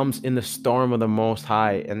that comes in the storm of the Most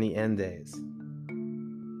High in the end days.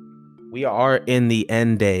 We are in the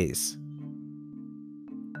end days.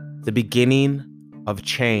 The beginning of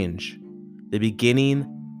change. The beginning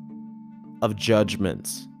of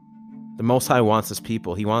judgments. The Most High wants his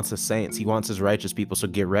people. He wants his saints. He wants his righteous people. So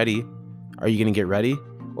get ready. Are you going to get ready?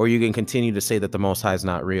 Or are you going to continue to say that the Most High is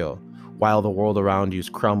not real while the world around you is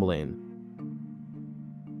crumbling?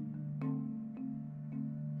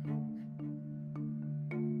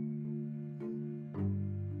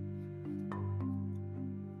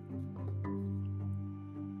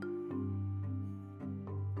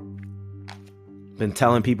 Been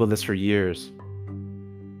telling people this for years.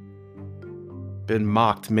 Been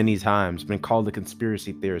mocked many times. Been called a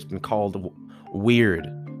conspiracy theorist. Been called weird.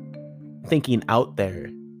 Thinking out there.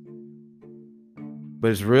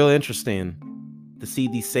 But it's real interesting to see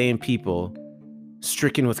these same people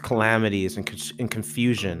stricken with calamities and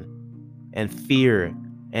confusion and fear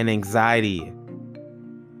and anxiety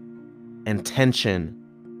and tension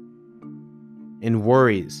and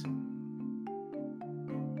worries.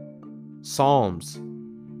 Psalms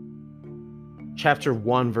chapter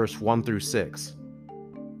 1 verse 1 through 6.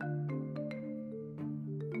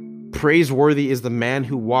 Praiseworthy is the man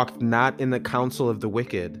who walked not in the counsel of the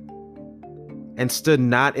wicked, and stood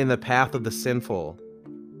not in the path of the sinful,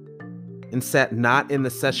 and sat not in the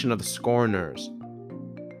session of the scorners.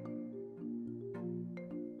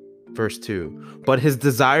 Verse 2. But his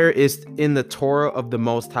desire is in the Torah of the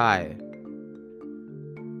Most High,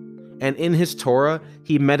 and in his Torah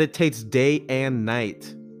he meditates day and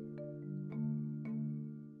night.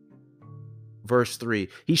 Verse 3.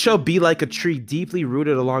 He shall be like a tree deeply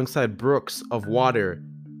rooted alongside brooks of water,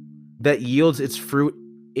 that yields its fruit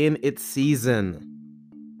in its season,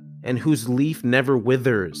 and whose leaf never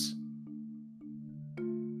withers.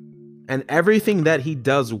 And everything that he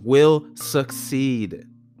does will succeed.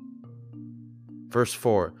 Verse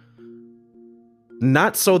 4.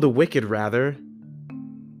 Not so the wicked, rather.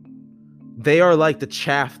 They are like the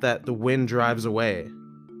chaff that the wind drives away.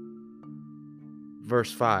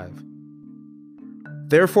 Verse 5.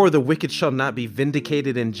 Therefore the wicked shall not be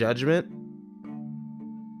vindicated in judgment,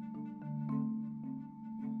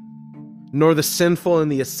 nor the sinful in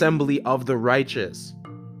the assembly of the righteous.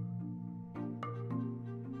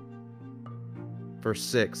 Verse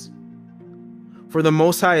 6. For the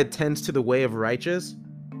Most High attends to the way of righteous,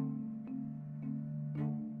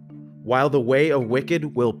 while the way of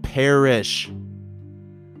wicked will perish.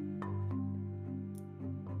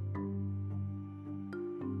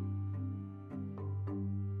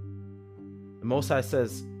 The Most High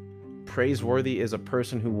says, praiseworthy is a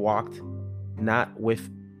person who walked not with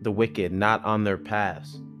the wicked, not on their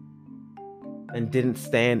paths, and didn't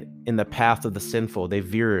stand in the path of the sinful. They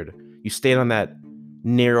veered. You stayed on that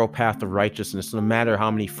narrow path of righteousness, no matter how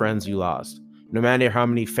many friends you lost, no matter how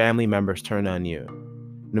many family members turned on you,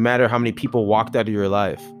 no matter how many people walked out of your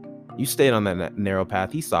life. You stayed on that narrow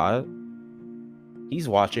path. He saw it. He's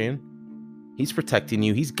watching. He's protecting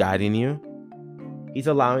you. He's guiding you. He's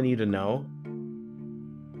allowing you to know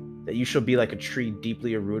that you shall be like a tree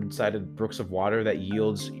deeply rooted inside of brooks of water that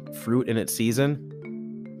yields fruit in its season.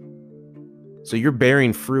 So you're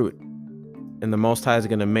bearing fruit, and the Most High is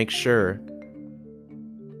going to make sure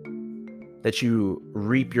that you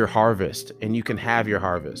reap your harvest and you can have your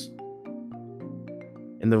harvest.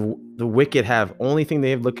 And the wicked have only thing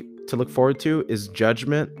they have to look forward to is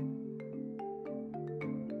judgment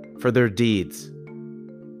for their deeds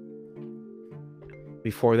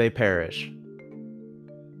before they perish.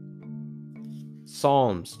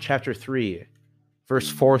 Psalms chapter 3, verse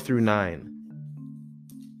 4 through 9.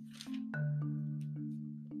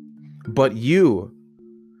 But you,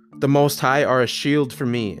 the Most High, are a shield for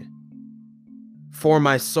me, for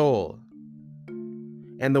my soul,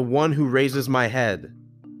 and the one who raises my head.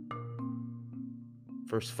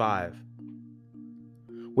 Verse 5.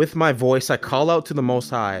 With my voice I call out to the Most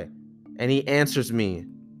High, and he answers me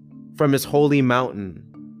from his holy mountain.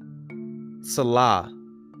 Selah.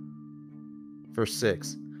 Verse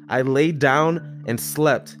 6. I lay down and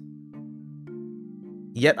slept,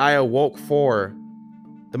 yet I awoke, for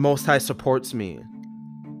the Most High supports me.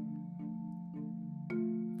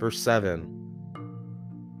 Verse 7.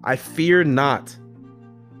 I fear not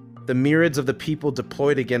the myriads of the people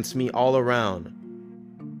deployed against me all around.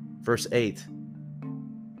 Verse 8.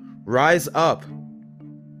 Rise up,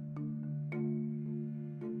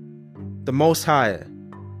 the Most High.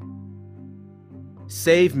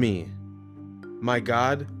 Save me, my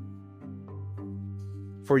God,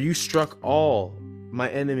 for you struck all my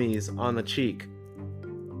enemies on the cheek.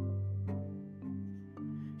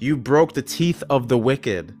 You broke the teeth of the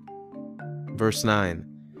wicked. Verse 9.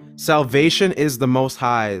 Salvation is the Most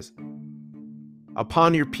High's.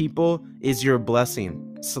 Upon your people is your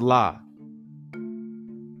blessing. Selah.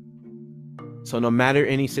 So no matter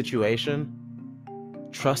any situation,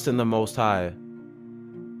 trust in the Most High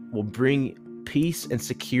will bring peace and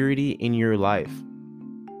security in your life.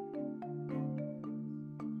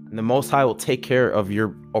 And the Most High will take care of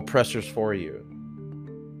your oppressors for you.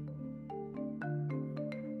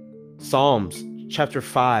 Psalms chapter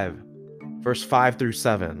 5, verse 5 through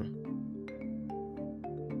 7.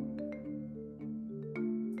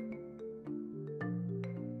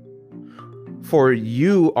 For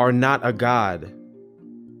you are not a God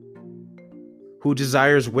who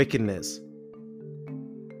desires wickedness.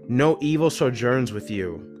 No evil sojourns with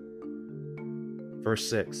you. Verse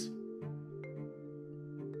 6.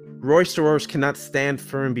 Roisterers cannot stand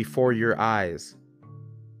firm before your eyes.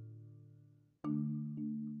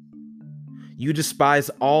 You despise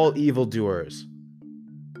all evildoers.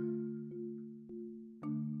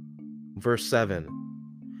 Verse 7.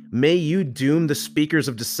 May you doom the speakers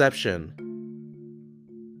of deception.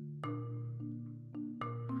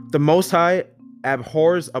 The Most High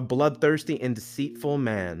abhors a bloodthirsty and deceitful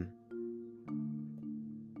man.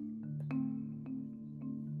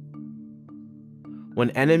 When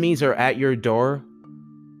enemies are at your door,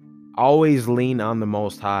 always lean on the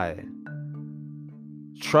Most High.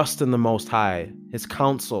 Trust in the Most High, his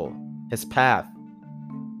counsel, his path.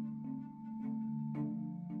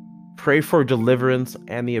 Pray for deliverance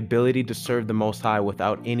and the ability to serve the Most High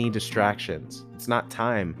without any distractions. It's not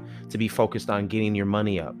time to be focused on getting your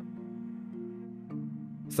money up.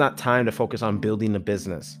 It's not time to focus on building a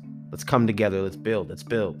business. Let's come together. Let's build.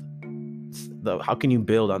 How can you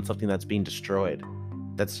build on something that's being destroyed?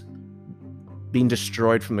 That's being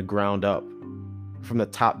destroyed from the ground up, from the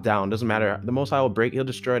top down. Doesn't matter. The Most High will he'll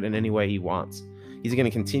destroy it in any way he wants. He's going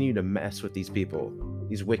to continue to mess with these people,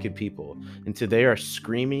 these wicked people, until they are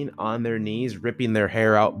screaming on their knees, ripping their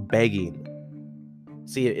hair out, begging.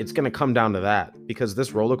 See, it's going to come down to that, because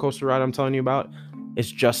this roller coaster ride I'm telling you about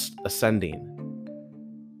is just ascending.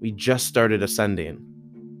 We just started ascending.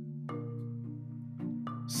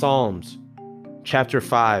 Psalms chapter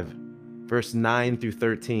 5, verse 9 through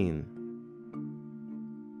 13.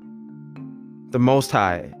 The Most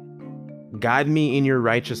High, guide me in your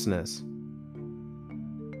righteousness.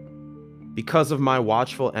 Because of my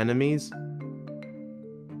watchful enemies,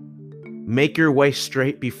 make your way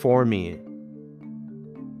straight before me.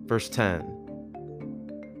 Verse 10.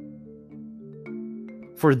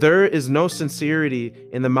 For there is no sincerity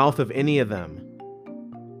in the mouth of any of them.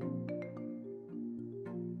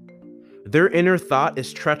 Their inner thought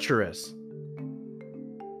is treacherous.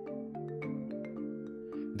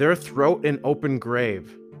 Their throat an open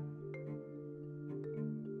grave.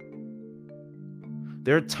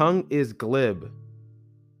 Their tongue is glib.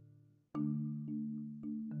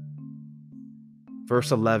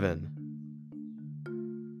 Verse 11.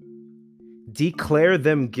 Declare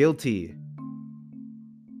them guilty,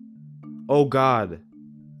 O God.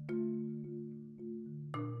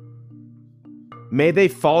 May they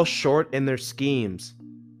fall short in their schemes.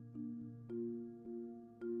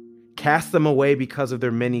 Cast them away because of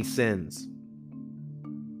their many sins.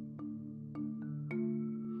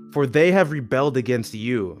 For they have rebelled against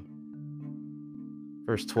you.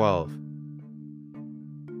 Verse 12.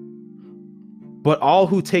 But all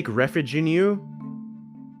who take refuge in you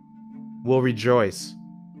will rejoice.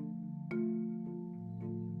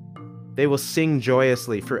 They will sing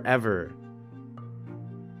joyously forever.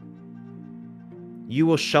 You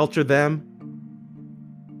will shelter them,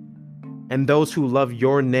 and those who love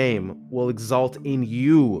your name will exalt in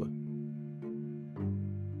you.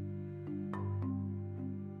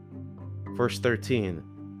 Verse 13.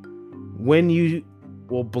 When you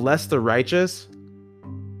will bless the righteous,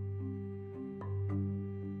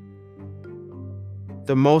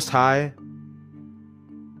 the Most High,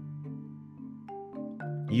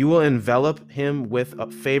 you will envelop him with a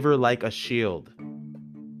favor like a shield.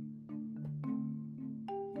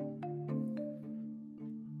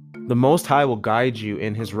 The Most High will guide you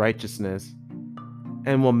in his righteousness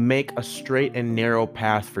and will make a straight and narrow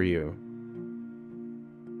path for you.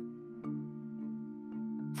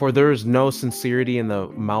 For there is no sincerity in the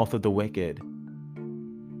mouth of the wicked.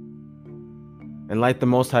 And like the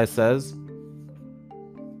Most High says,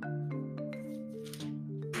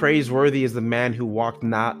 praiseworthy is the man who walked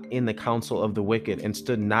not in the counsel of the wicked, and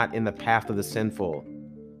stood not in the path of the sinful,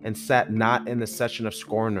 and sat not in the session of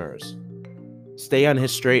scorners. Stay on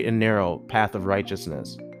his straight and narrow path of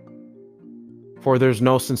righteousness. For there's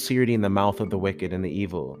no sincerity in the mouth of the wicked and the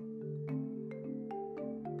evil.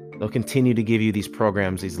 They'll continue to give you these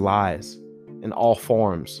programs, these lies, in all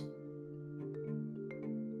forms.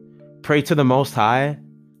 Pray to the Most High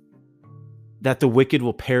that the wicked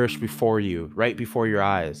will perish before you, right before your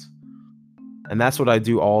eyes. And that's what I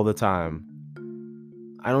do all the time.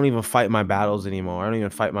 I don't even fight my battles anymore. I don't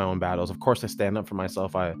even fight my own battles. Of course, I stand up for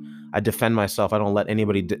myself. I defend myself. I don't let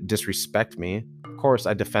anybody disrespect me. Of course,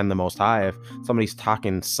 I defend the Most High. If somebody's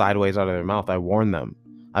talking sideways out of their mouth, I warn them.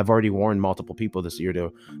 I've already warned multiple people this year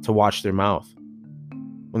to watch their mouth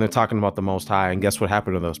when they're talking about the Most High. And guess what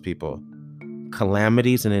happened to those people?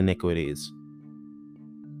 Calamities and iniquities.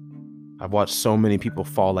 I've watched so many people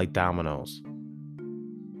fall like dominoes.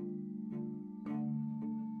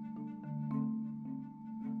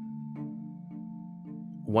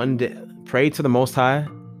 One day, pray to the Most High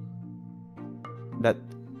that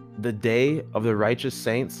the day of the righteous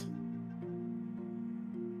saints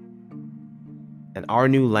and our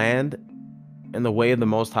new land and the way of the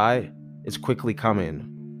Most High is quickly coming.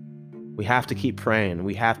 We have to keep praying.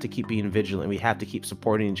 We have to keep being vigilant. We have to keep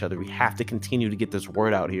supporting each other. We have to continue to get this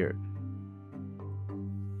word out here.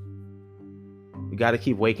 We got to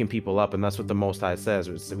keep waking people up, and that's what the Most High says.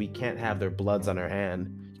 So we can't have their bloods on our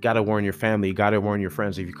hand. You got to warn your family. You got to warn your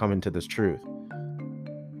friends if you come into this truth.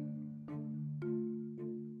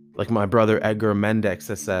 Like my brother Edgar Mendex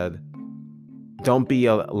has said, don't be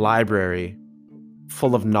a library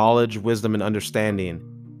full of knowledge, wisdom, and understanding,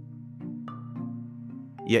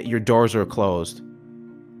 yet your doors are closed.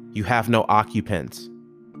 You have no occupants.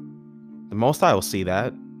 The Most High will see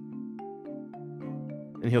that,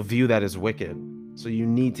 and he'll view that as wicked. So you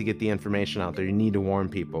need to get the information out there. You need to warn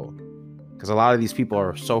people, because a lot of these people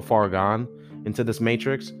are so far gone into this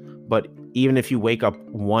matrix. But even if you wake up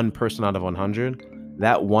one person out of 100,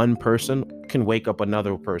 that one person can wake up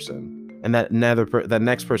another person, and that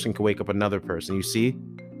next person can wake up another person. You see,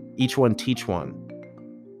 each one teach one.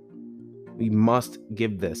 We must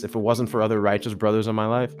give this. If it wasn't for other righteous brothers in my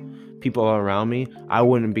life, people around me, I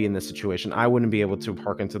wouldn't be in this situation. I wouldn't be able to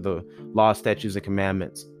hearken to the law, statutes, and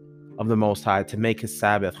commandments of the Most High to make his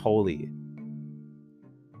Sabbath holy.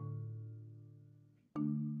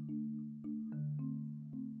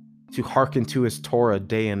 To hearken to his Torah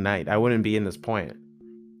day and night. I wouldn't be in this point.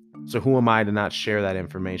 So who am I to not share that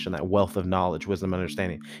information, that wealth of knowledge, wisdom,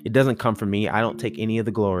 understanding? It doesn't come from me. I don't take any of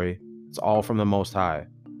the glory. It's all from the Most High.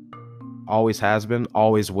 Always has been,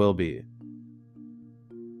 always will be.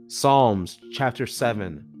 Psalms chapter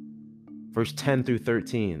 7, verse 10 through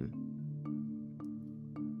 13.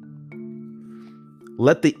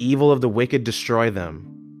 Let the evil of the wicked destroy them,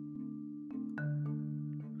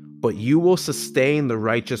 but you will sustain the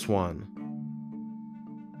righteous one.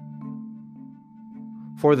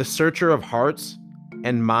 For the searcher of hearts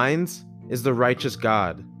and minds is the righteous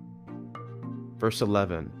God. Verse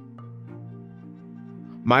 11.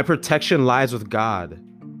 My protection lies with God,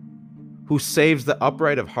 who saves the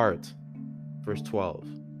upright of heart. Verse 12.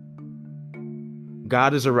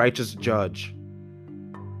 God is a righteous judge,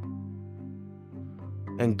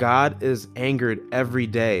 and God is angered every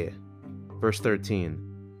day. Verse 13.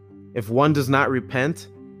 If one does not repent,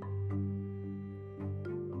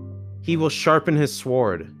 he will sharpen his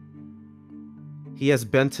sword. He has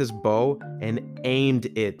bent his bow and aimed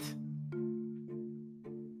it.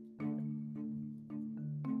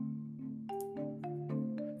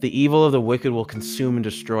 The evil of the wicked will consume and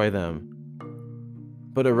destroy them,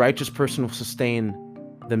 but a righteous person will sustain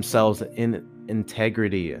themselves in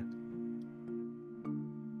integrity.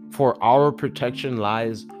 For our protection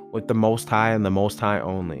lies with the Most High and the Most High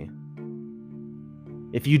only.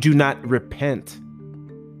 If you do not repent,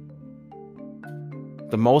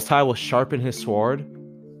 the Most High will sharpen his sword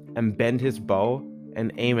and bend his bow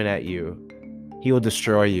and aim it at you. He will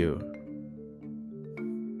destroy you.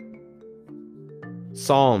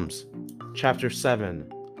 Psalms chapter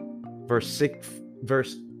 7, verse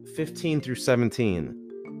 15 through 17.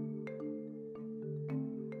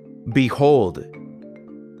 Behold,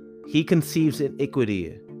 he conceives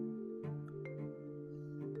iniquity,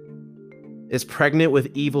 is pregnant with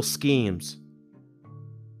evil schemes,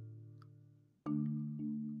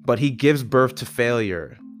 but he gives birth to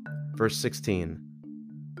failure. Verse 16.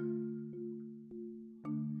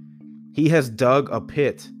 He has dug a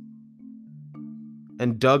pit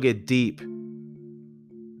and dug it deep,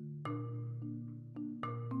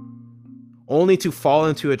 only to fall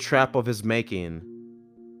into a trap of his making.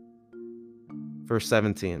 Verse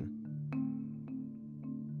 17.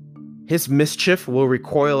 His mischief will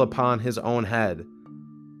recoil upon his own head,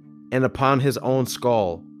 and upon his own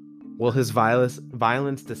skull will his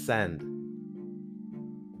violence descend.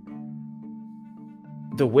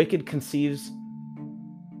 The wicked conceives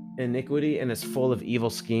iniquity and is full of evil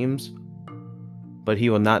schemes, but he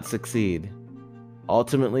will not succeed.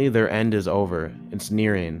 Ultimately, their end is over. It's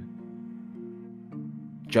nearing.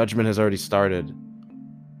 Judgment has already started.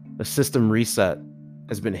 The system reset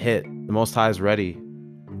has been hit. The Most High is ready.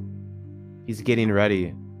 He's getting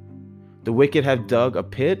ready. The wicked have dug a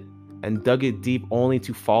pit and dug it deep only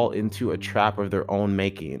to fall into a trap of their own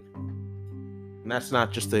making. And that's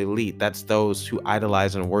not just the elite. That's those who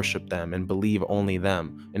idolize and worship them and believe only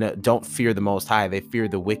them. And don't fear the Most High. They fear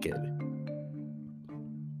the wicked.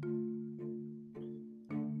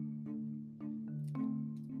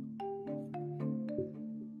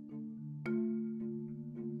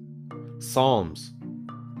 Psalms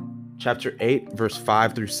chapter 8, verse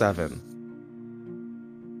 5 through 7.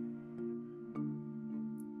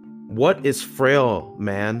 What is frail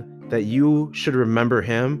man that you should remember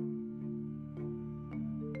him?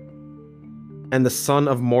 And the son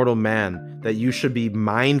of mortal man that you should be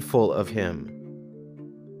mindful of him.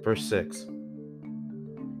 Verse 6.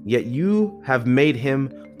 Yet you have made him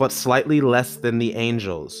but slightly less than the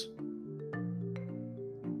angels,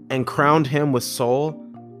 and crowned him with soul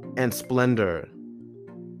and splendor.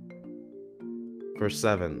 Verse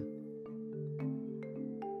 7.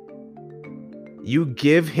 You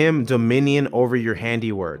give him dominion over your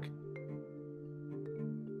handiwork.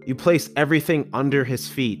 You place everything under his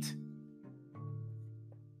feet.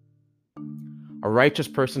 A righteous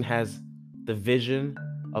person has the vision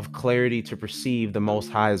of clarity to perceive the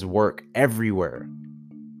Most High's work everywhere,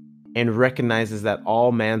 and recognizes that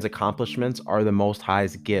all man's accomplishments are the Most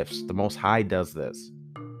High's gifts. The Most High does this.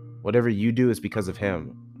 Whatever you do is because of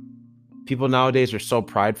him. People nowadays are so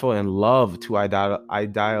prideful and love to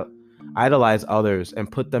idolize others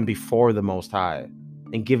and put them before the Most High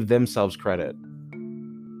and give themselves credit.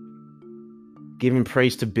 Giving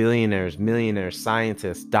praise to billionaires, millionaires,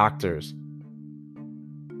 scientists, doctors,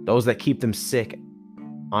 those that keep them sick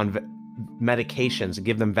on medications,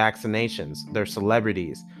 give them vaccinations, their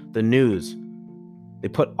celebrities, the news. They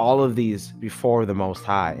put all of these before the Most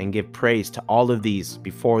High and give praise to all of these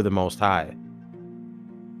before the Most High.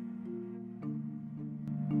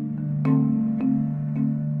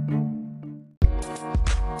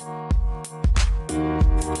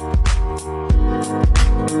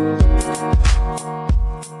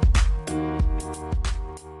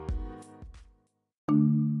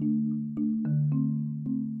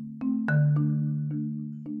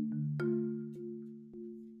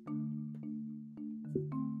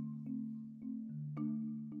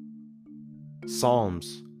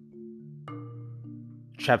 Psalms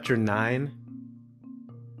chapter 9,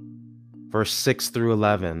 verse 6 through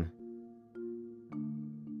 11.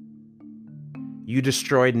 You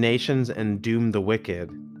destroyed nations and doomed the wicked.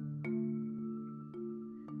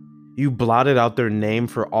 You blotted out their name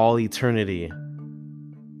for all eternity.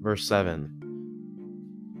 Verse 7.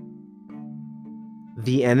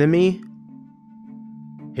 The enemy,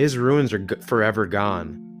 his ruins are forever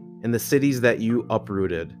gone, and the cities that you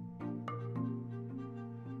uprooted,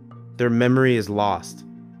 their memory is lost.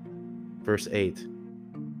 Verse 8.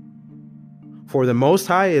 For the Most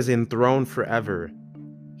High is enthroned forever.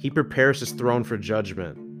 He prepares his throne for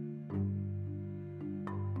judgment.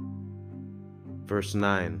 Verse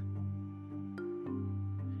 9.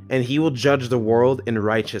 And he will judge the world in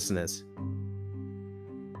righteousness.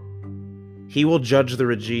 He will judge the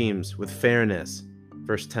regimes with fairness.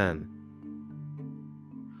 Verse 10.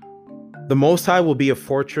 The Most High will be a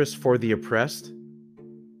fortress for the oppressed,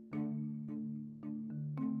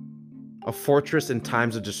 a fortress in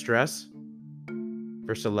times of distress.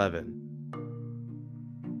 Verse 11.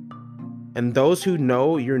 And those who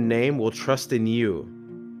know your name will trust in you,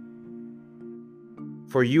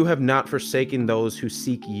 for you have not forsaken those who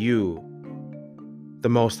seek you, the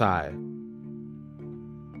Most High.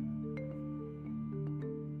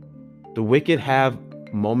 The wicked have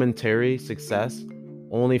momentary success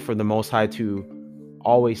only for the Most High to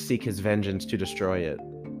always seek his vengeance to destroy it.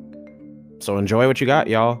 So enjoy what you got,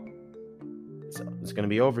 y'all. It's going to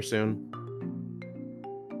be over soon.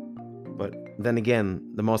 But then again,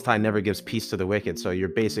 the Most High never gives peace to the wicked, so you're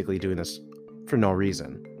basically doing this for no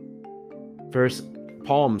reason.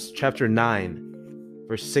 Psalms chapter 9,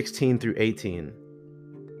 verse 16 through 18.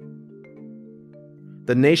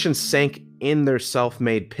 The nations sank in their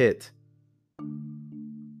self-made pit,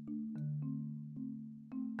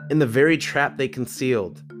 in the very trap they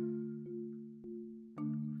concealed.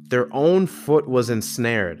 Their own foot was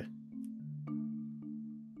ensnared.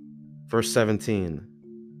 Verse 17.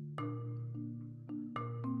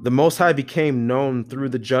 The Most High became known through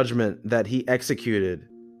the judgment that he executed.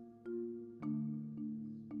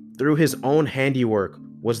 Through his own handiwork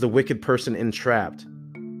was the wicked person entrapped.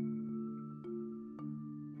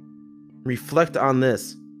 Reflect on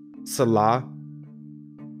this, Salah.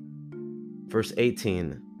 Verse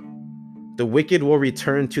 18. The wicked will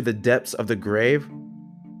return to the depths of the grave,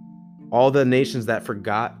 all the nations that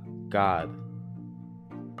forgot God.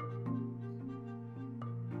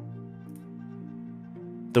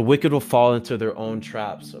 The wicked will fall into their own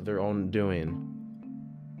traps of their own doing.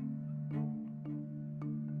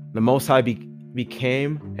 The Most High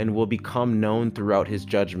became and will become known throughout his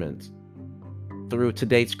judgment, through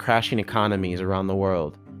today's crashing economies around the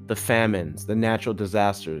world, the famines, the natural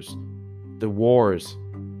disasters, the wars.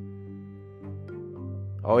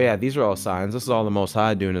 Oh yeah, these are all signs. This is all the Most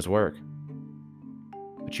High doing his work.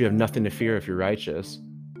 But you have nothing to fear if you're righteous.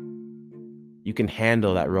 You can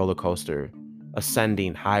handle that roller coaster,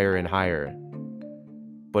 ascending higher and higher.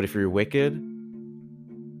 But if you're wicked,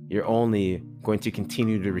 you're only going to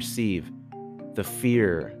continue to receive the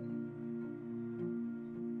fear,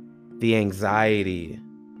 the anxiety,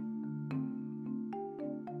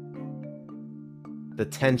 the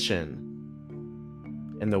tension,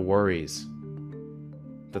 and the worries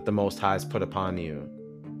that the Most High has put upon you.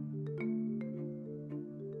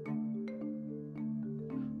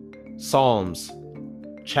 Psalms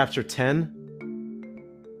chapter 10,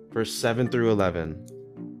 verse 7 through 11.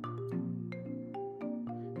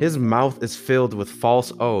 His mouth is filled with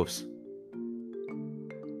false oaths,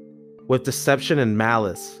 with deception and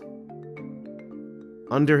malice.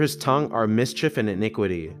 Under his tongue are mischief and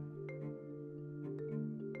iniquity.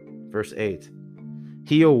 Verse 8.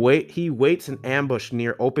 He waits in ambush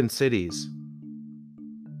near open cities.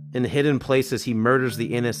 In hidden places he murders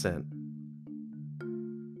the innocent.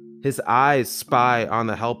 His eyes spy on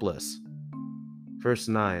the helpless. Verse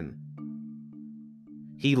 9.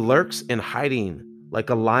 He lurks in hiding like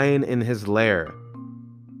a lion in his lair.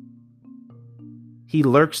 He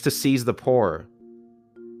lurks to seize the poor.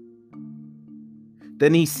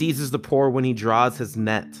 Then he seizes the poor when he draws his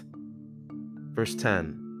net. Verse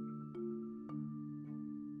 10.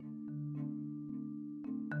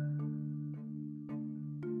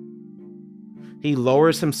 He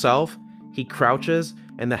lowers himself, he crouches,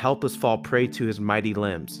 and the helpless fall prey to his mighty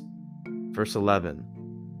limbs. Verse 11.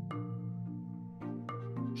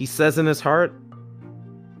 He says in his heart,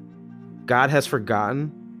 God has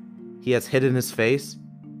forgotten, he has hidden his face,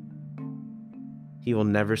 he will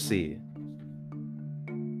never see.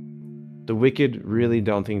 The wicked really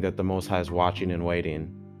don't think that the Most High is watching and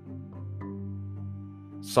waiting.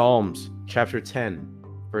 Psalms chapter 10,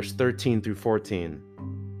 verse 13 through 14.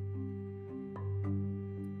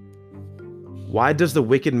 Why does the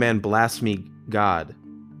wicked man blaspheme God?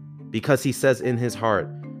 Because he says in his heart,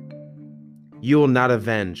 you will not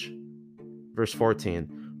avenge. Verse 14.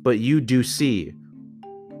 But you do see,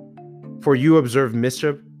 for you observe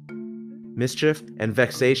mischief and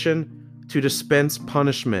vexation, to dispense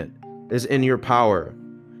punishment is in your power.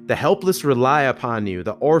 The helpless rely upon you,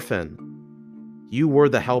 the orphan. You were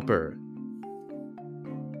the helper.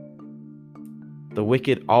 The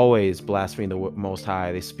wicked always blaspheme the Most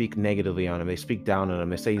High. They speak negatively on him. They speak down on him.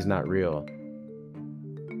 They say he's not real.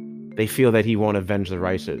 They feel that he won't avenge the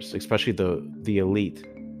righteous, especially the elite.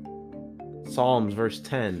 Psalms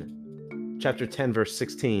chapter 10, verse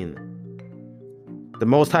 16. The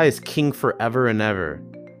Most High is king forever and ever,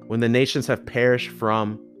 when the nations have perished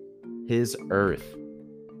from his earth.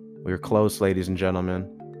 We're close, ladies and gentlemen.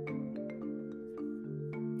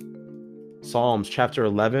 Psalms chapter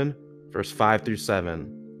 11, verse 5 through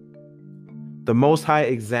 7. The Most High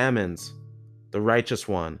examines the righteous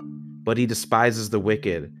one, but he despises the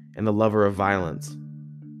wicked and the lover of violence.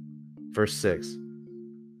 Verse 6.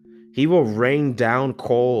 He will rain down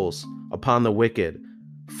coals upon the wicked,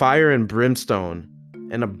 fire and brimstone,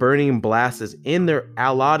 and a burning blast is in their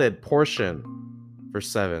allotted portion. Verse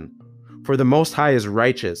 7. For the Most High is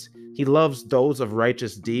righteous. He loves those of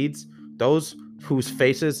righteous deeds, those whose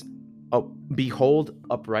faces behold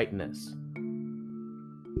uprightness.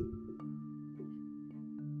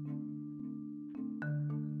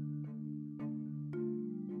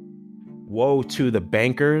 Woe to the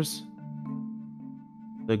bankers,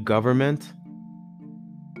 the government,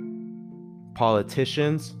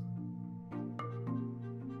 politicians,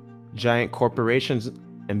 giant corporations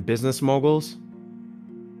and business moguls,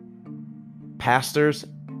 pastors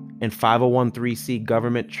and 501(c)(3)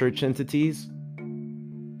 government church entities,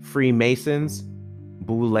 Freemasons,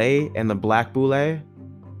 Boule and the Black Boule,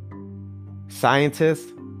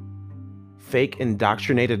 scientists, fake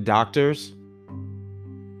indoctrinated doctors,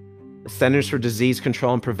 the Centers for Disease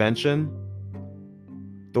Control and Prevention,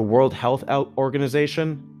 the World Health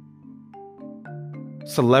Organization,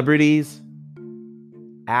 celebrities,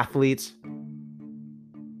 athletes,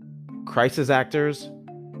 crisis actors,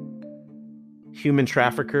 human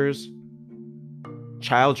traffickers,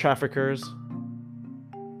 child traffickers,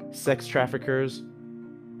 sex traffickers,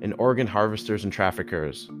 and organ harvesters and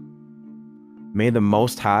traffickers. May the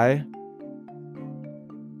Most High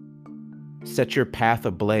set your path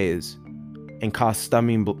ablaze and cause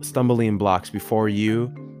stumbling blocks before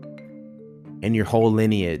you and your whole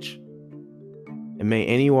lineage. And may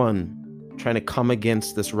anyone trying to come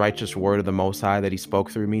against this righteous word of the Most High that he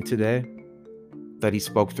spoke through me today, that he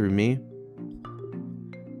spoke through me,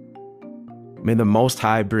 may the Most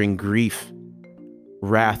High bring grief,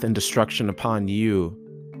 wrath, and destruction upon you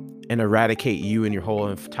and eradicate you and your whole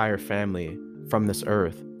entire family from this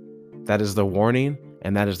earth. That is the warning,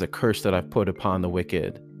 and that is the curse that I've put upon the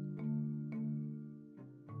wicked.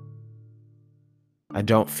 I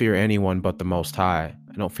don't fear anyone but the Most High.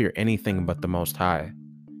 I don't fear anything but the Most High.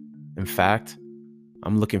 In fact,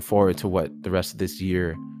 I'm looking forward to what the rest of this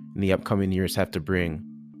year and the upcoming years have to bring.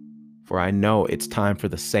 For I know it's time for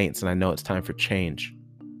the saints, and I know it's time for change.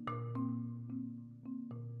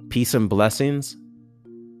 Peace and blessings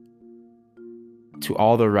to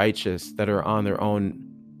all the righteous that are on their own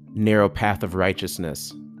narrow path of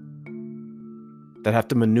righteousness, that have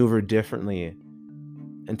to maneuver differently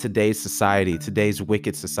in today's society, today's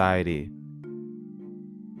wicked society.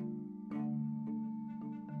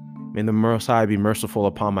 May the Most High be merciful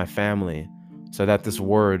upon my family, so that this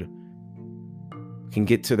word can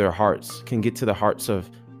get to their hearts, can get to the hearts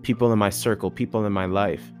of people in my circle, people in my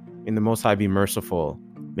life. May the Most High be merciful.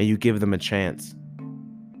 May you give them a chance.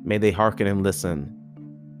 May they hearken and listen.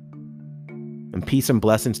 And peace and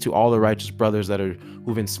blessings to all the righteous brothers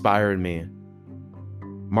who've inspired me.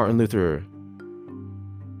 Martin Luther,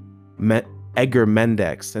 Edgar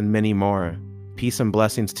Mendex, and many more. Peace and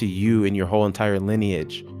blessings to you and your whole entire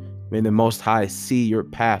lineage. May the Most High see your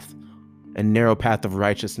path and narrow path of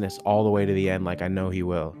righteousness all the way to the end, like I know he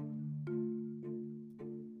will.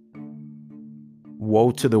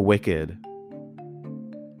 Woe to the wicked.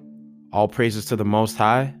 All praises to the Most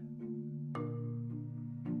High.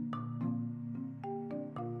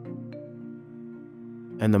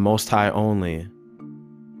 And the Most High only.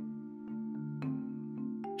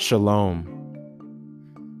 Shalom.